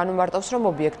 ბერიძე კი განუმარტავს, რომ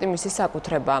ობიექტი მისი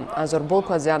საკუთრებაა. ანზორ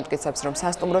ბოლქვაძე ამტკიცებს, რომ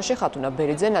სასტუმროში ხათუნა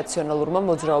ბერიძე ნაციონალურმა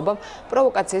მოძრაობამ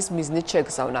პროვოკაციის მიზნით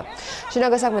შეგზავნა.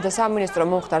 შინაგან საქმეთა სამინისტრო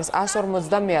მომხდარს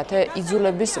 150-ე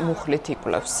იძულების მუხლით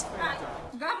იკვლევს.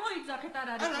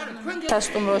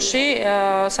 სასტუმროში,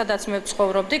 სადაც მე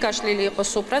ვცხოვრობდი, გაშლილი იყო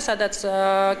სუფრა, სადაც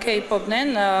კეიფობდნენ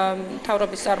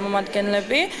მთავრობის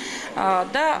წარმომადგენლები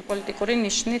და პოლიტიკური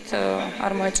ნიშნით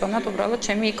არ მოეწონათ უბრალოდ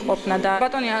ჩემი იქ ყოფნა და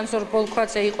ბატონი ანზორ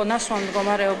ბოლქვაძე იყო ნასვან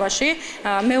მდგომარეობაში,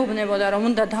 მეუბნებოდა რომ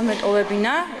უნდა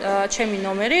დამეტოვებინა ჩემი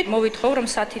ნომერი, მოვითხოვ რომ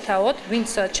სათითაოდ, ვინც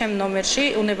ჩემ ნომერში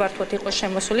უნებართვოდ იყო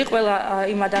შემოსული, ყველა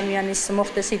იმ ადამიანის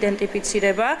მოხდეს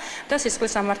იდენტიფიცირება და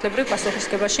სისხლის სამართლებრივ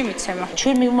პასუხისმგებაში მიცემა.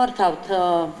 ჩვენ მივმართავთ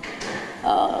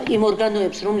იმ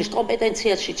ორგანოებს, რომლის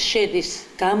კომპეტენციაში შედის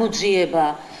გამოძიება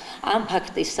ამ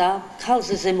ფაქტისა,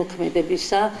 ქალზე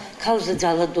ზემოქმედებისა, ქალზე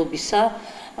ძალადობისა,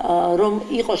 რომ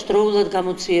იყოს დროულად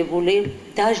გამოძიებული,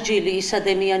 დასჯილი ის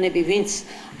ადამიანები, ვინც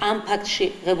ამ ფაქტში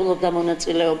ღებულობდა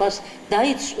მონაწილეობას,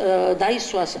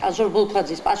 დაისვას ანზორ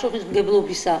ბოლქვაძის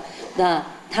პასუხისმგებლობისა და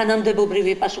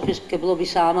თანამდებობრივი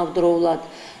პასუხისმგებლობისა ამავდროულად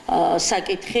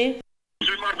საკითხი.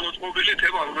 მოწყობილი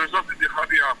თემა, რომელსაც დიდი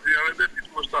ხანია აღიარებენ,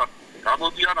 თითქოს და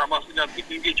გამოდიან ამასინათ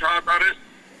მიტინგი ჩაატარეს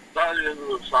და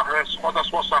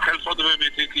სხვადასხვა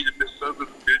სახელწოდებებით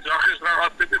ეძახეს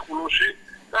რაღაცები ხულოში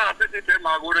და ასეთი თემა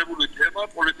აგორებული თემა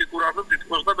პოლიტიკურად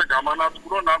თითქოს და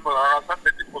გამანადგურონ ამ რაღაცა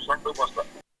თეთრ მოსახლეობასთან.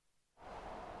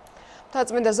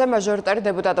 თაწმინდაზე მაჟორიტარი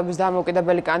დეპუტატობის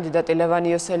დამოუკიდებელი კანდიდატი ლევან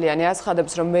იოსელიანი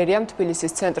აცხადებს, რომ მერიამ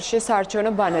თბილისის ცენტრში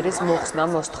საარჩევნო ბანერის მოხსნა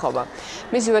მოსთხოვა.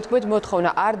 მისივე თქმით,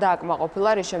 მოთხოვნა არ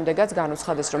დააკმაყოფილა, რის შემდეგაც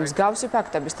განუცხადეს, რომ მსგავსი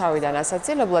ფაქტების თავიდან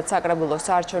ასაცილებლად საკრებულო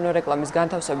საარჩევნო რეკლამის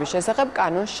განთავსების შესახებ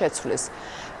კანონს შეცვლის.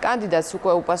 კანდიდატს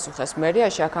უკვე უპასუხეს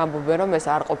მერიაში, აქ ამბობენ, რომ ეს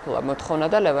არ ყოფილა მოთხოვნა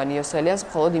და ლევან იოსელიანს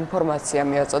მხოლოდ ინფორმაცია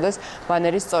მიაწოდეს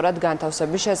ბანერის სწორად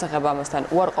განთავსების შესახებ, ამასთან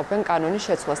უარყოფენ კანონის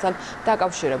შეცვლასთან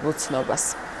დაკავშირებულ ცნობას.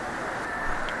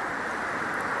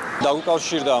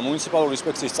 დაუკავშირდა მუნიციპალური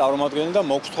ინსპექციის წარმომადგენელი და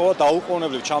მოგთხოვა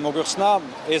დაუყოვნებლივ ჩამოგეხსნა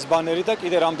ეს ბანერი და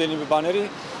კიდე რამდენიმე ბანერი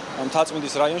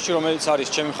მთაწმინდის რაიონში, რომელიც არის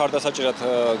ჩემი მხარდასაჭერად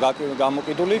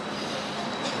გამოკიდული.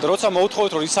 როცა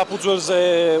მოვთხოვეთ, რომ ისაფუძველზე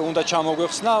უნდა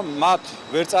ჩამოგვეხსნა, მათ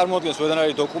ვერ წარმოადგენს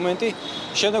ვერანაირი დოკუმენტი.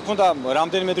 შემდეგ უნდა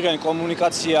რამდენიმე დღიანი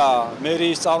კომუნიკაცია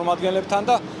მერიის წარმომადგენლებთან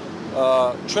და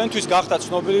ჩვენთვის გახდა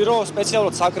ცნობილი, რომ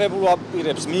სპეციალურად საკრებულო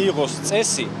აპირებს მიიღოს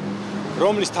წესი,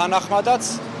 რომლის თანახმადაც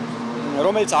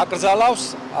რომელიც აკრძალავს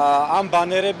ამ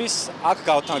ბანერების აქ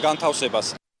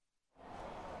განთავსებას.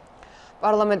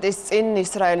 პარლამენტის წინ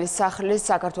ისრაელის სახლის,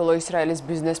 საქართველო-ისრაელის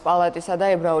ბიზნეს პალატისა და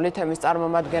ებრაული თემის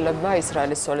წარმომადგენლებმა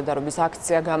ისრაელის სოლიდარობის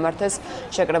აქცია გამართეს.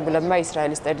 შეკრებილებმა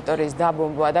ისრაელის ტერიტორიის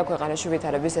დაბომბვა და ქვეყანაში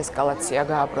ვითარების ესკალაცია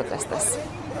გააპროტესტეს.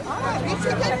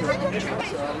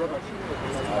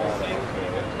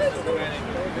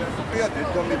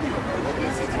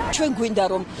 ჩვენ გვინდა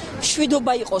რომ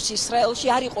მშვიდობა იყოს ისრაელში,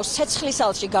 არ იყოს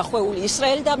ცეცხლისალში გახვეული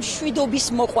ისრაელი და მშვიდობის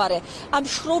მოყვარე, ამ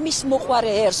შრომის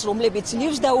მოყვარე ერს, რომლებიც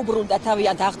ნირს დაუბრუნდა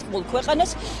თავიანთ აღთქმულ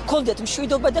ქვეყანას, გქონდეთ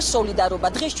მშვიდობა და სოლიდარობა.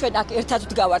 დღეს ჩვენ აქ ერთად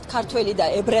ვდგავართ ქართველი და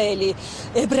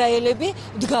ებრაელები,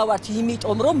 ვდგავართ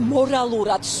იმიტომ, რომ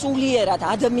მორალურად, სულიერად,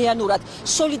 ადამიანურად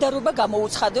სოლიდარობა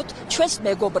გამოუცხადოთ ჩვენს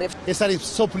მეგობრებს. ეს არის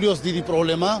სოფლიოს დიდი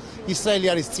პრობლემა. ისრაელი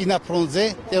არის წინა ფრონტზე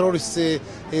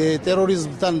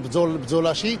ტერორიზმთან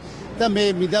ბრძოლაში და მე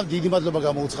მინდა დიდი მადლობა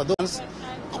გამოუცხადო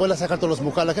ყველა საქართველოს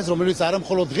მოქალაქეს, რომლებიც არა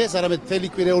მხოლოდ დღეს, არამედ მთელი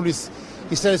კვირეულის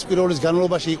ისრაელის კვირეულის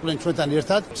განმავლობაში იყვნენ ჩვენთან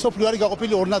ერთად. სოფლიო არის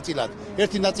გაყოფილი ორ ნაწილად.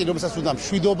 ერთი ნაწილი, რომელსაც უნდა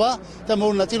მშვიდობა და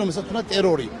მეორე ნაწილი, რომელსაც უნდა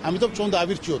ტერორი. ამიტომ ჩვენ უნდა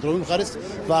ავირჩიოთ, რომელ მხარეს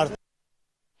ვართ.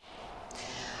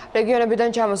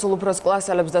 რეგიონებიდან ჩამოსულ უფროს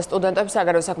კლასელებს და სტუდენტებს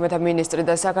საგარეო საქმეთა მინისტრი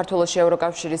და საქართველოს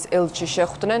ევროკავშირის ელჩი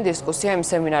შეხვდნენ. დისკუსია იმ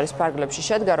სემინარის ფარგლებში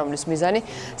შედგა, რომლის მიზანი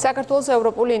საქართველოს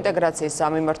ევროპული ინტეგრაციის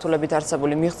სამიმართულებით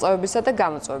არსებული მიღწევებისა და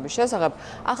გამოწვევების შესახებ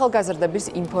ახალგაზრდების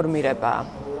ინფორმირებაა.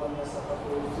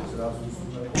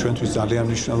 ჩვენთვის ძალიან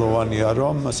მნიშვნელოვანია,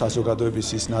 რომ საზოგადოების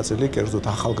ის ნაწილი, კერძოდ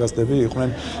ახალგაზრდები, იყვნენ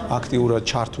აქტიურად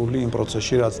ჩართული იმ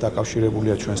პროცესში, რაც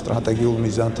დაკავშირებულია ჩვენ სტრატეგიულ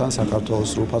მიზანთან, საქართველოს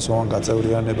სრულფასოვან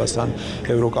გაწევრიანებასთან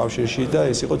ევროკავშირში და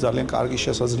ეს იყო ძალიან კარგი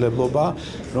შესაძლებლობა,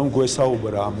 რომ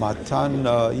გვესაუბრა მათთან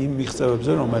იმ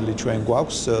მიღწევებზე, რომელიც ჩვენ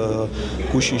გვაქვს.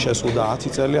 გუშინ შესრულდა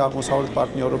 10 წელი აღმოსავლეთ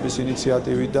პარტნიორობის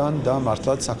ინიციატივიდან და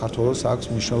მართლაც საქართველოს აქვს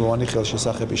მნიშვნელოვანი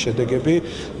ხელშესახების შედეგები,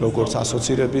 როგორც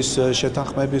ასოცირების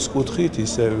შეთანხმების კუთხით,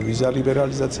 ისე ვიზა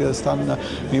ლიბერალიზაციასთან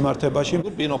მიმართებაში.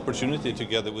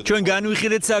 ჩვენ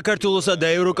განვიხილეთ საქართველოსა და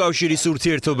ევროკავშირის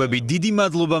ურთიერთობები. დიდი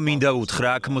მადლობა მინდა უთხრა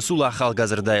აქ მოსულ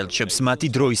ახალგაზრდა ელჩებს მათი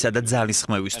დროისა და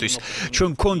ძალისხმევისთვის.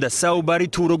 ჩვენ გქონდა საუბარი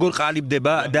თუ როგორ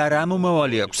ყალიბდება და რა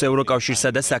მომავალი აქვს ევროკავშირსა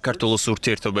და საქართველოს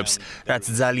ურთიერთობებს, რაც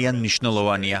ძალიან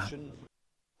მნიშვნელოვანია.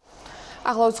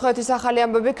 ახლა უცხოეთის ახალი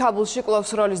ამბები ქაბულში კვლავ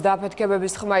სროლის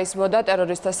დააფეთქებების ხმა ისმოდა.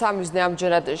 ტერორისტთა სამიზნე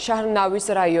ამჯერად შაჰნავის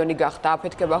რაიონი გახდა.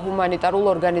 აფეთქება ჰუმანიტარულ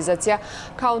ორგანიზაცია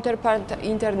Counterpart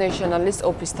International-ის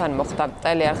ოფისთან მოხდა.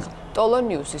 ტელეარხ ტოლო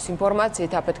ნიუსის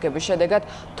ინფორმაციით აფეთქების შედეგად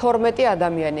 12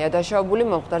 ადამიანია დაშავებული.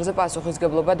 მომხდარზე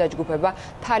პასუხისგებლობა დაჯგუფება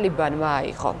თალიბანმა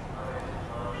აიღო.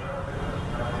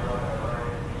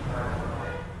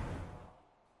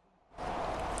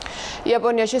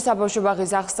 იაპონიაში საბავშვო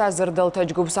ბაღის აღსა ზრდელთა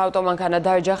ჯგუფს ავტომანქანა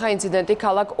დაეჯახა. ინციდენტი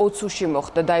ქალაქ ოცუში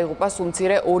მოხდა. დაიღუპა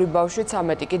სულმცირე 2 ბავშვი,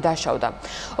 13 კი დაშავდა.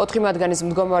 4 მათგანის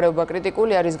მდგომარეობა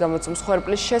კრიტიკული არის, გამოც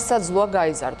მსხვერპლის შესაძლოა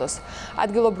გაიზარდოს.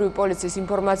 ადგილობრივი პოლიციის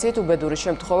ინფორმაციით უბედური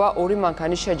შემთხვევა 2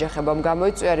 მანქანის შეჯახებამ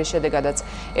გამოიწვია, რის შედეგადაც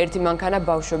ერთი მანქანა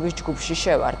ბავშვების ჯგუფში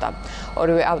შევარდა.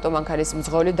 ორივე ავტომანქანის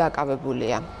მძღოლი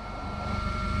დაკავებულია.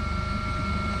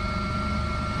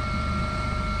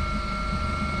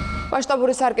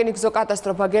 მასშტაბური სარკინიგზო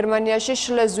კატასტროფა გერმანიაში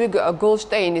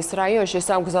შლეზვიგ-გოლშტეინის რაიონში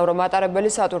სამგზავრო მატარებელი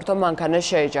სატვირთო მანქანა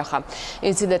შეეჯახა.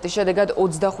 ინციდენტის შედეგად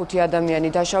 25 ადამიანი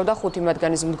დაშავდა, 5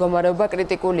 მათგანის მდგომარეობა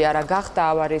კრიტიკულია, რა გახდა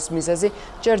ავარიის მიზეზი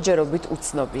ჯერჯერობით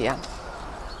უცნობია.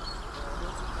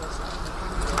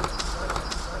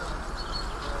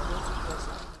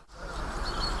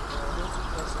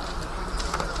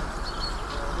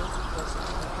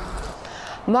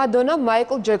 მადონა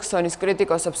მაიკლ ჯექსონის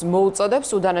კრიტიკოსებს მოუწოდებს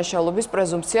უდანაშაულობის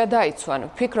პრეზუმპცია დაიცვან.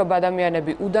 ფიქრობ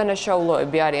ადამიანები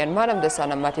უდანაშაულოები არიან მანამდე,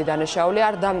 სანამ მათი დანაშაული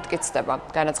არ დამტკიცდება,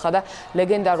 განაცხადა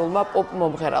ლეგენდარულმა პოპ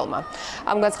მომღერალმა.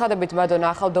 ამ განცხადებით მადონა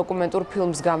ახალ დოკუმენტურ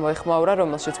ფილმს გამოეხმაურა,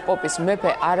 რომელშიც პოპის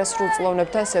მეფე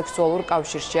არასრულწლოვნებთან სექსუალურ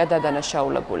კავშირშია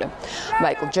დადანაშაულებული.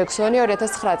 მაიკლ ჯექსონი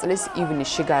 2009 წლის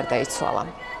ივნისში გარდაიცვალა.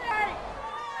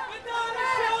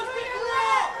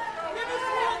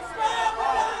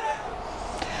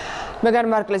 მეგან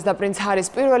მარკლის და პრინც ჰარის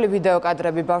პირველი ვიდეო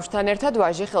კადრები ბავშვთან ერთად.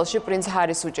 ვაჟი ხელში პრინც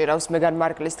ჰარის უჭირავს. მეგან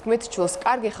მარკლის თქმით, ჩილს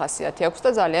კარგი ხასიათი აქვს და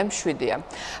ძალიან მშვიდია.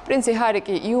 პრინცი ჰარი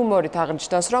კი იუმორით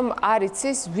აღნიშნავს, რომ არ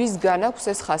იცის ვისგან აქვს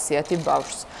ეს ხასიათი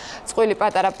ბავშვს. წყვილი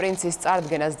პატარა პრინცის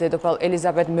წარდგენას დედოფალ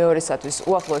ელიზაბეთ მეორესათვის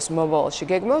უახლოეს მომავალში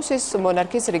გეგმავს. ის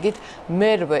მონარქის რიგით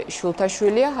მერვე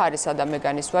შვილთაშვილია. ჰარისა და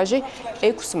მეგანის ვაჟი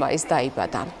 6 მაისს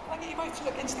დაიბადა.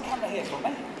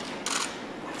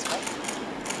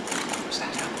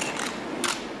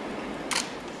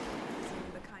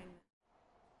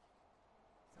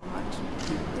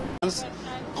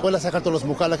 ყველა საქართველოს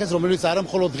მოქალაქეს, რომლებიც არა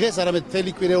მხოლოდ დღეს, არამედ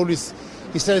მთელი კვირეულის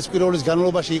ისრაელის კვირეულის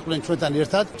განმავლობაში იყვნენ ჩვენთან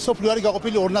ერთად. სოფლიო არის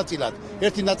გაყოფილი ორ ნაწილად.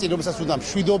 ერთი ნაწილი, რომელსაც უნდა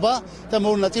მშვიდობა და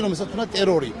მეორე ნაწილი, რომელსაც უნდა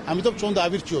ტერორი. ამიტომ ჩვენ უნდა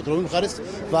ავირჩიოთ, რომელ მხარეს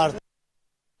ვართ.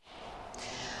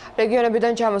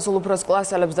 რეგიონებიდან ჩამოსულ უფროს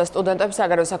კლასელებს და სტუდენტებს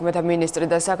საგარეო საქმეთა მინისტრი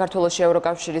და საქართველოში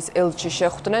ევროკავშირის ელჩი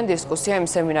შეხვდნენ. დისკუსია იმ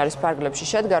სემინარის ფარგლებში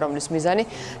შედგა, რომლის მიზანი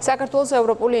საქართველოს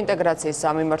ევროპული ინტეგრაციის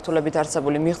სამიმართულებით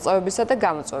არსებული მიღწევებისა და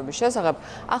გამოწვევების შესახებ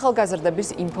ახალგაზრდების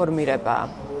ინფორმირებაა.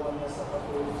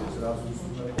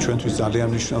 ჩვენთვის ძალიან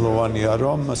მნიშვნელოვანია,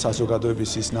 რომ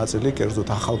საზოგადოების ის ნაწილი, კერძოდ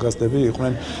ახალგაზრდები,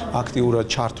 იყვნენ აქტიურად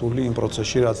ჩართული იმ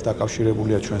პროცესში, რაც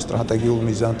დაკავშირებულია ჩვენ სტრატეგიულ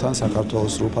მიზანთან,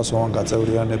 საქართველოს სრულფასოვან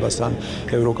გაწევრიანებასთან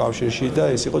ევროკავშირში და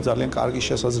ეს იყო ძალიან კარგი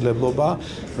შესაძლებლობა,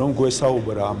 რომ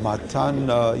გვესაუბრა მათთან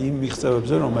იმ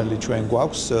მიღწევებზე, რომელიც ჩვენ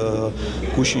გვაქვს.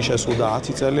 გუშინ შესულდა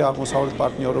 10 წელი აღმოსავლეთ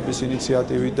პარტნიორობის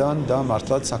ინიციატივიდან და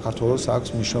მართლაც საქართველოს აქვს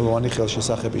მნიშვნელოვანი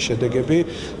ხელშესახების შედეგები,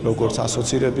 როგორც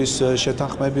ასოცირების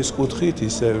შეთანხმების კუთხით,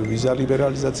 ისე ვიზა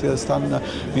ლიბერალიზაციასთან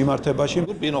მიმართებაში.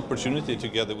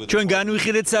 ჩვენ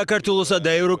განვიხილეთ საქართველოსა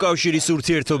და ევროკავშირის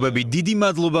ურთიერთობები. დიდი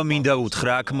მადლობა მინდა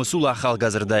უთხრა აქ მოსულ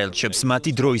ახალგაზრდა ელჩებს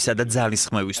მათი დროისა და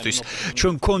ძალისხმევისთვის.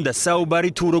 ჩვენ გქონდა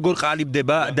საუბარი თუ როგორ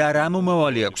ყალიბდება და რა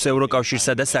მომავალი აქვს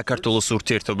ევროკავშირსა და საქართველოს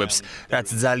ურთიერთობებს, რაც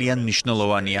ძალიან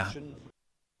მნიშვნელოვანია.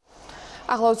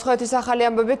 ახლა უცხოეთის ახალი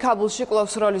ამბები. ქაბულში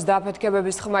კლობს როლის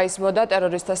დააფეთქებების ხმა ისმოდა.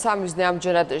 ტერორისტთა სამიზნე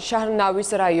ამჯერად შაჰნავის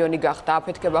რაიონი გახდა.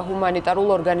 აფეთქება ჰუმანიტარულ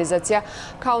ორგანიზაცია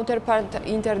Counterpart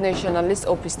International-ის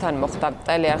ოფისთან მოხდა.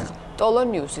 ტელეარხ ტოლო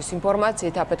ნიუსის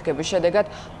ინფორმაციით აფეთქების შედეგად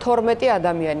 12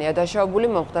 ადამიანია დაშავებული.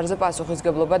 მომხდარზე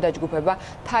პასუხისგებლობა დაჯგუფება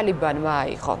თალიბანმა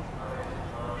აიღო.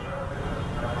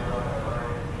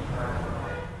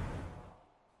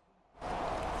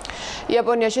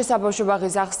 იაპონიაში საბავშვო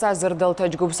ბაღის აღსა ზრდელთა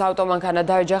ჯგუფს ავტომანქანა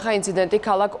დაეჯახა. ინციდენტი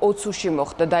ქალაქ ოცუში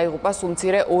მოხდა. დაიღუპა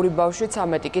სუმცირე 2 ბავშვი,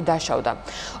 13 კი დაშავდა.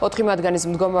 4 მათგანის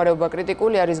მდგომარეობა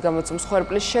კრიტიკული არის, გამოც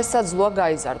მსხვერპლის შესაძლოა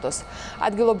გაიზარდოს.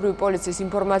 ადგილობრივი პოლიციის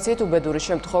ინფორმაციით უბედური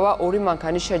შემთხვევა 2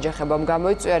 მანქანის შეჯახებამ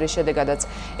გამოიწვია, რის შედეგადაც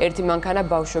 1 მანქანა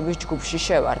ბავშვების ჯგუფში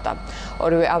შევარდა.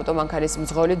 ორივე ავტომანქანის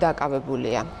მძღოლი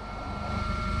დაკავებულია.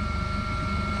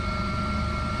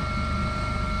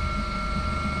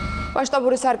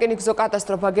 მასშტაბური სარკინიგზო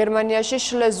კატასტროფა გერმანიაში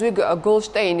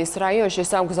შლეზვიგ-გოლშტეინის რაიონში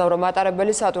სამგზავრო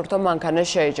მატარებელი სატვირთო მანქანა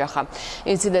შეეჯახა.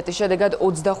 ინციდენტის შედეგად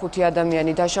 25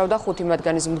 ადამიანი დაშავდა, 5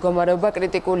 მათგანის მდგომარეობა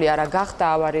კრიტიკულია, რა გახდა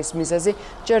ავარიის მიზეზი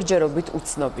ჯერჯერობით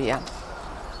უცნობია.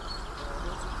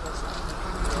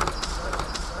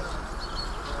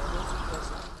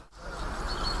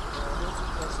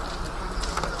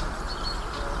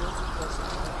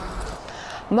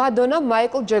 მადონა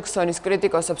მაიკლ ჯექსონის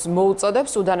კრიტიკოსებს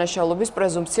მოუწოდებს უდანაშაულობის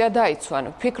პრეზუმპცია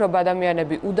დაიცვან. ფიქრობ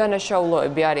ადამიანები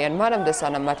უდანაშაულოები არიან მანამდე,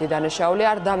 სანამ მათი დანაშაული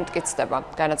არ დამტკიცდება,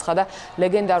 განაცხადა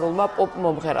ლეგენდარულმა პოპ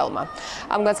მომღერალმა.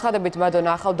 ამ განცხადებით მადონა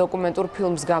ახალ დოკუმენტურ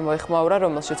ფილმს გამოეხმაურა,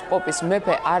 რომელშიც პოპის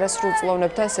მეფე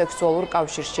არასრულწლოვნებთან სექსუალურ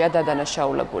კავშირშია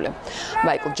დადანაშაულებული.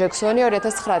 მაიკლ ჯექსონი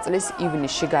 2009 წლის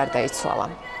ივნისში გარდაიცვალა.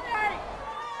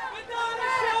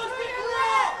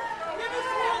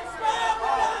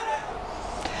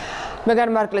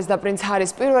 მეგან მარკლის და პრინც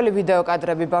ჰარის პირველი ვიდეო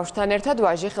კადრები ბავშვთან ერთად.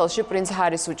 ვაჟი ხელში პრინც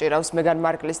ჰარის უჭირავს. მეგან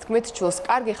მარკლის თქმით, ჩვილს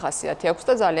კარგი ხასიათი აქვს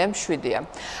და ძალიან მშვიდია.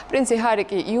 პრინცი ჰარი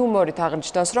კი იუმორით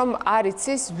აღნიშნავს, რომ არ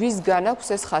იცის ვისგან აქვს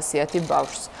ეს ხასიათი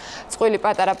ბავშვს. წყვილი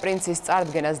პატარა პრინცის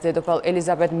წარდგენას დედოფალ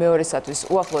ელიზაბეთ მეორისათვის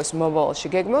უახლოეს მომავალში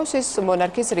გეგმავს. ის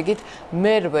მონარქის რიგით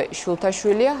მერვე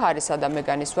შვილთაშვილია. ჰარისა და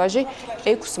მეგანის ვაჟი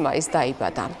 6 მაისს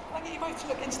დაიბადა.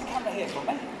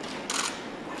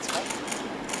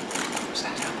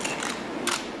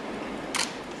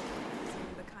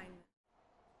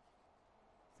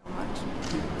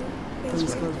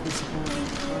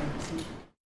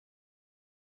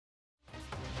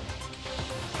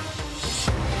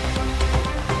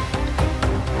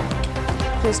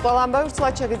 ეს ყველა ამბავი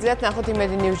ცვლად შეგიძლიათ ნახოთ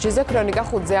იმედი ნიუზზე. ქრონიკა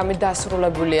 5-ზე ამით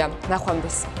დასრულებულია.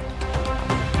 ნახვამდის.